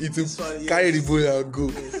go, it will Swallow, carry the bone and go.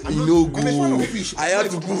 You know, I'm a fan go. of fish. I had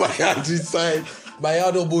to put my hand inside. My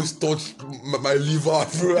hand almost touched my liver,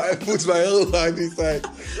 bro. I put my whole hand inside.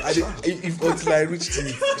 If until I reached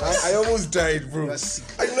it, I almost died, bro.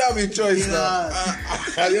 I didn't have a choice now.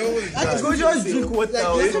 I almost died. Go just drink water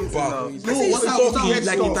or Yeah. something now. No, what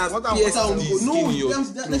Like it has pierced the skin in your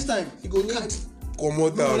No, next time you go need. come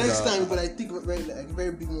out No, now. next time, but I think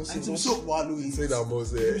very big muscle. And Don't so- swallow it. Say that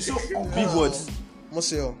most. Big words.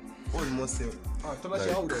 Muscle. What is muscle?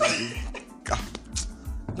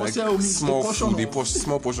 Like Muscle means small the portion food, of-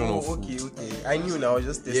 small portion of food. Okay. I knew now. I was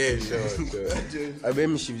just Yeah, testing. sure. I bet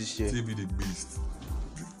me shift this shit. TB the beast.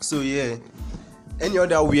 So yeah, any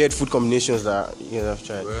other weird food combinations that you have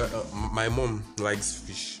tried? Well, my mom likes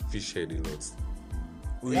fish head a lot.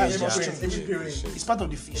 Yeah, Yeah. every parent. It's part of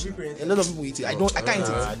the fish. Every parent. A lot of people eat it. I can't eat it.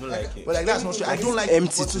 I don't like it. But like that's not true. I don't like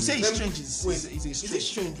Empty it. But to to say me. it's strange is Wait, is a It's a strange.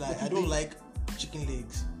 strange. Like I don't like chicken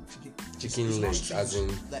legs. Chicken legs, strange. as in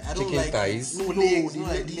Like I don't chicken like thighs. No legs. No,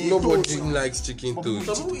 like the- legs. Nobody likes chicken toes.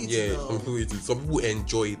 Some people eat it Yeah, now. some people eat it. Some people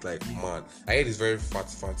enjoy it like man. I heard it's very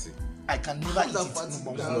fatty. I can never eat that it fancy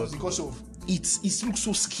number now? one because of it looks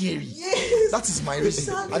so scary. Yes. That is my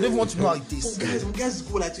reason. I don't want to know how it tastes. Some guys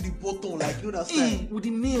go like to the bottom, like you know that style. With the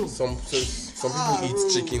nails. Some people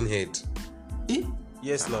eat chicken head.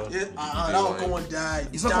 Yes, now. Yeah, that one come on die.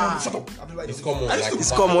 It's not common. Shut up. It's common. Like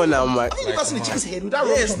It's common now, man. Have you never seen a chicken's head with that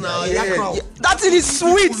Yes, rock on now, that yeah. crown? That thing is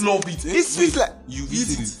sweet. People love it. It's sweet like. You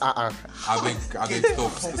eat it. I beg,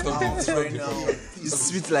 stop. Right now. It's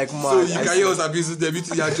sweet like man. So you can hear us abusing them.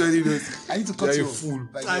 You are joining us. I need to cut You're you a off. fool.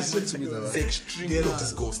 Like, I it's swear to to me, God. that- It's extremely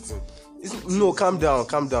Disgusting. No, calm down.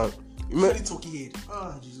 Very turkey head.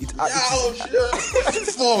 Ah, Jesus. Oh shit!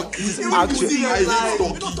 Fuck! Actually,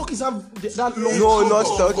 You know turkeys have that long. no,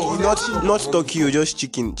 not turkey, not turkey. Just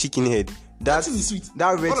chicken head. That thing is sweet.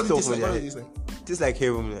 that red What does it stuff taste on like? What there. does it taste like? Tastes like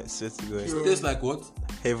heaven. I swear to God. Tastes like what?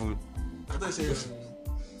 Heaven. I thought you said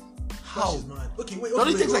How? she's mad. Okay, wait.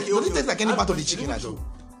 Does it taste like? Does it taste like any part of the chicken at all?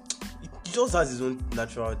 He just has his own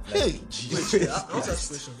natural. Like, Hey, Wait, I want to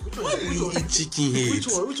ask a question. You eat chicken head.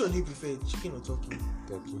 Which one do you prefer? Chicken or turkey?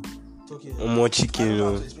 Turkey. more chicken.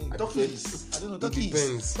 No. Turkey is, I don't know, turkey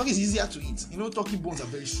depends. is, turkey is easier to eat. You know, turkey bones are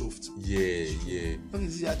very soft. Yeah. Turkey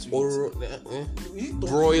is easier to eat. Or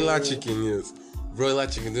broiler chicken, yes. Broiler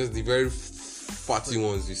chicken, those the very fatty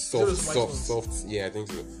ones, the soft. Yeah, I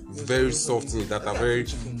think so. Very soft meat that are very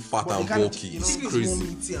fat But and they can't- bulky. you know, It's Chicken is more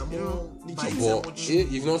crazy. meaty and more. the bite. chicken-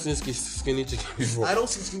 But you've not seen skinny chicken before. I don't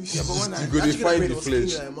see skinny Yeah, but when I, You go that to chicken I find made the was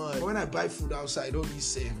flesh. skinny, but when I buy food outside, all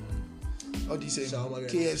these Shawarma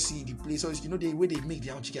guys. KFC, the place, you know, the way they make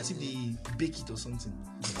their own chicken, as if they bake it or something.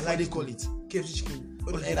 I like they call it. KFC chicken.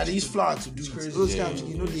 And they use flour to do it. crazy. Those kind of Yeah.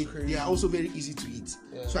 chicken, you know, they are also very easy to eat.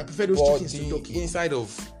 So I prefer those But chickens to the turkey. inside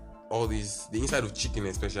of all these, the inside of chicken,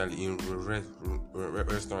 especially in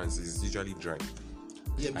restaurants, is usually dry.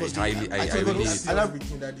 Yeah, because I think really- I love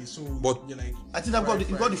everything that day. So But- you're like, I think I've got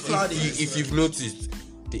the flour. If you've noticed,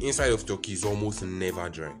 the inside of turkey is almost never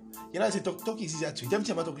dry. You know, I say turkey is easier to eat.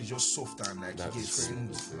 Everything about turkey is just soft and like That's it gets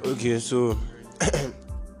smooth. Okay, so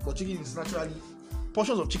But chicken is naturally,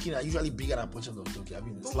 portions of chicken are usually bigger than portions of turkey. I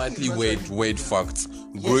mean, Slightly weird fact.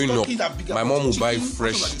 Growing up, turkeys are bigger, my but mom will buy chicken,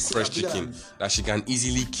 fresh portions are bigger chicken than- that she can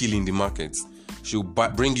easily kill in the market. She'll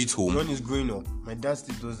bring it home, one is growing up. My dad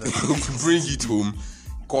still does that. bring it home,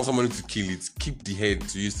 call somebody to kill it, keep the head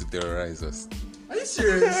to use to terrorize us. Are you you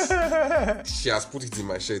serious? She has put it in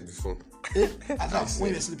my shirt before.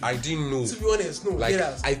 When you're sleeping. I didn't know. To be honest, no. Like,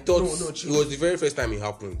 Deadass. I thought no, it was the very first time it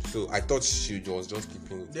happened. So I thought she was just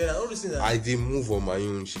keeping it. Deadass, all these things that. I didn't move on my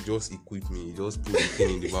own. She just equipped me. Just put the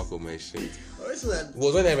thing in the back of my shirt. All these things that. It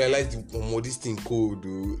was when I realized this thing cold,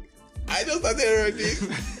 though. I just started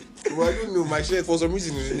running. But I don't know, my shirt, for some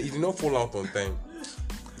reason, it did not fall out on time.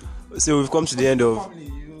 So we've come to the end of. We've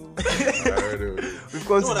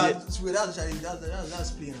come to No, the. that's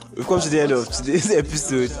playing. We've come to the end of today's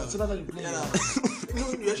episode. So that's how you play.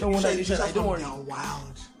 Don't worry.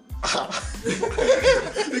 Wild. We've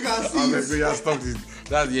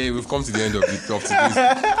come to the end of today's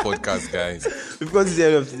podcast, guys. We've come to the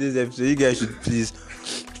end of today's episode. You guys should please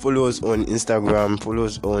follow us on Instagram, follow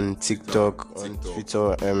us on TikTok, on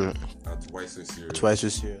Twitter, That's why so serious. Twice So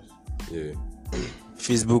Serious. Yeah.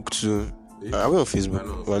 Facebook too. Are we on Facebook?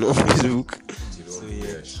 We're We're not on Facebook. So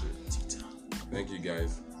yeah. Thank you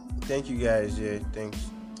guys. Thank you guys. Yeah, thanks.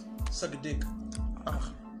 Suck a dick.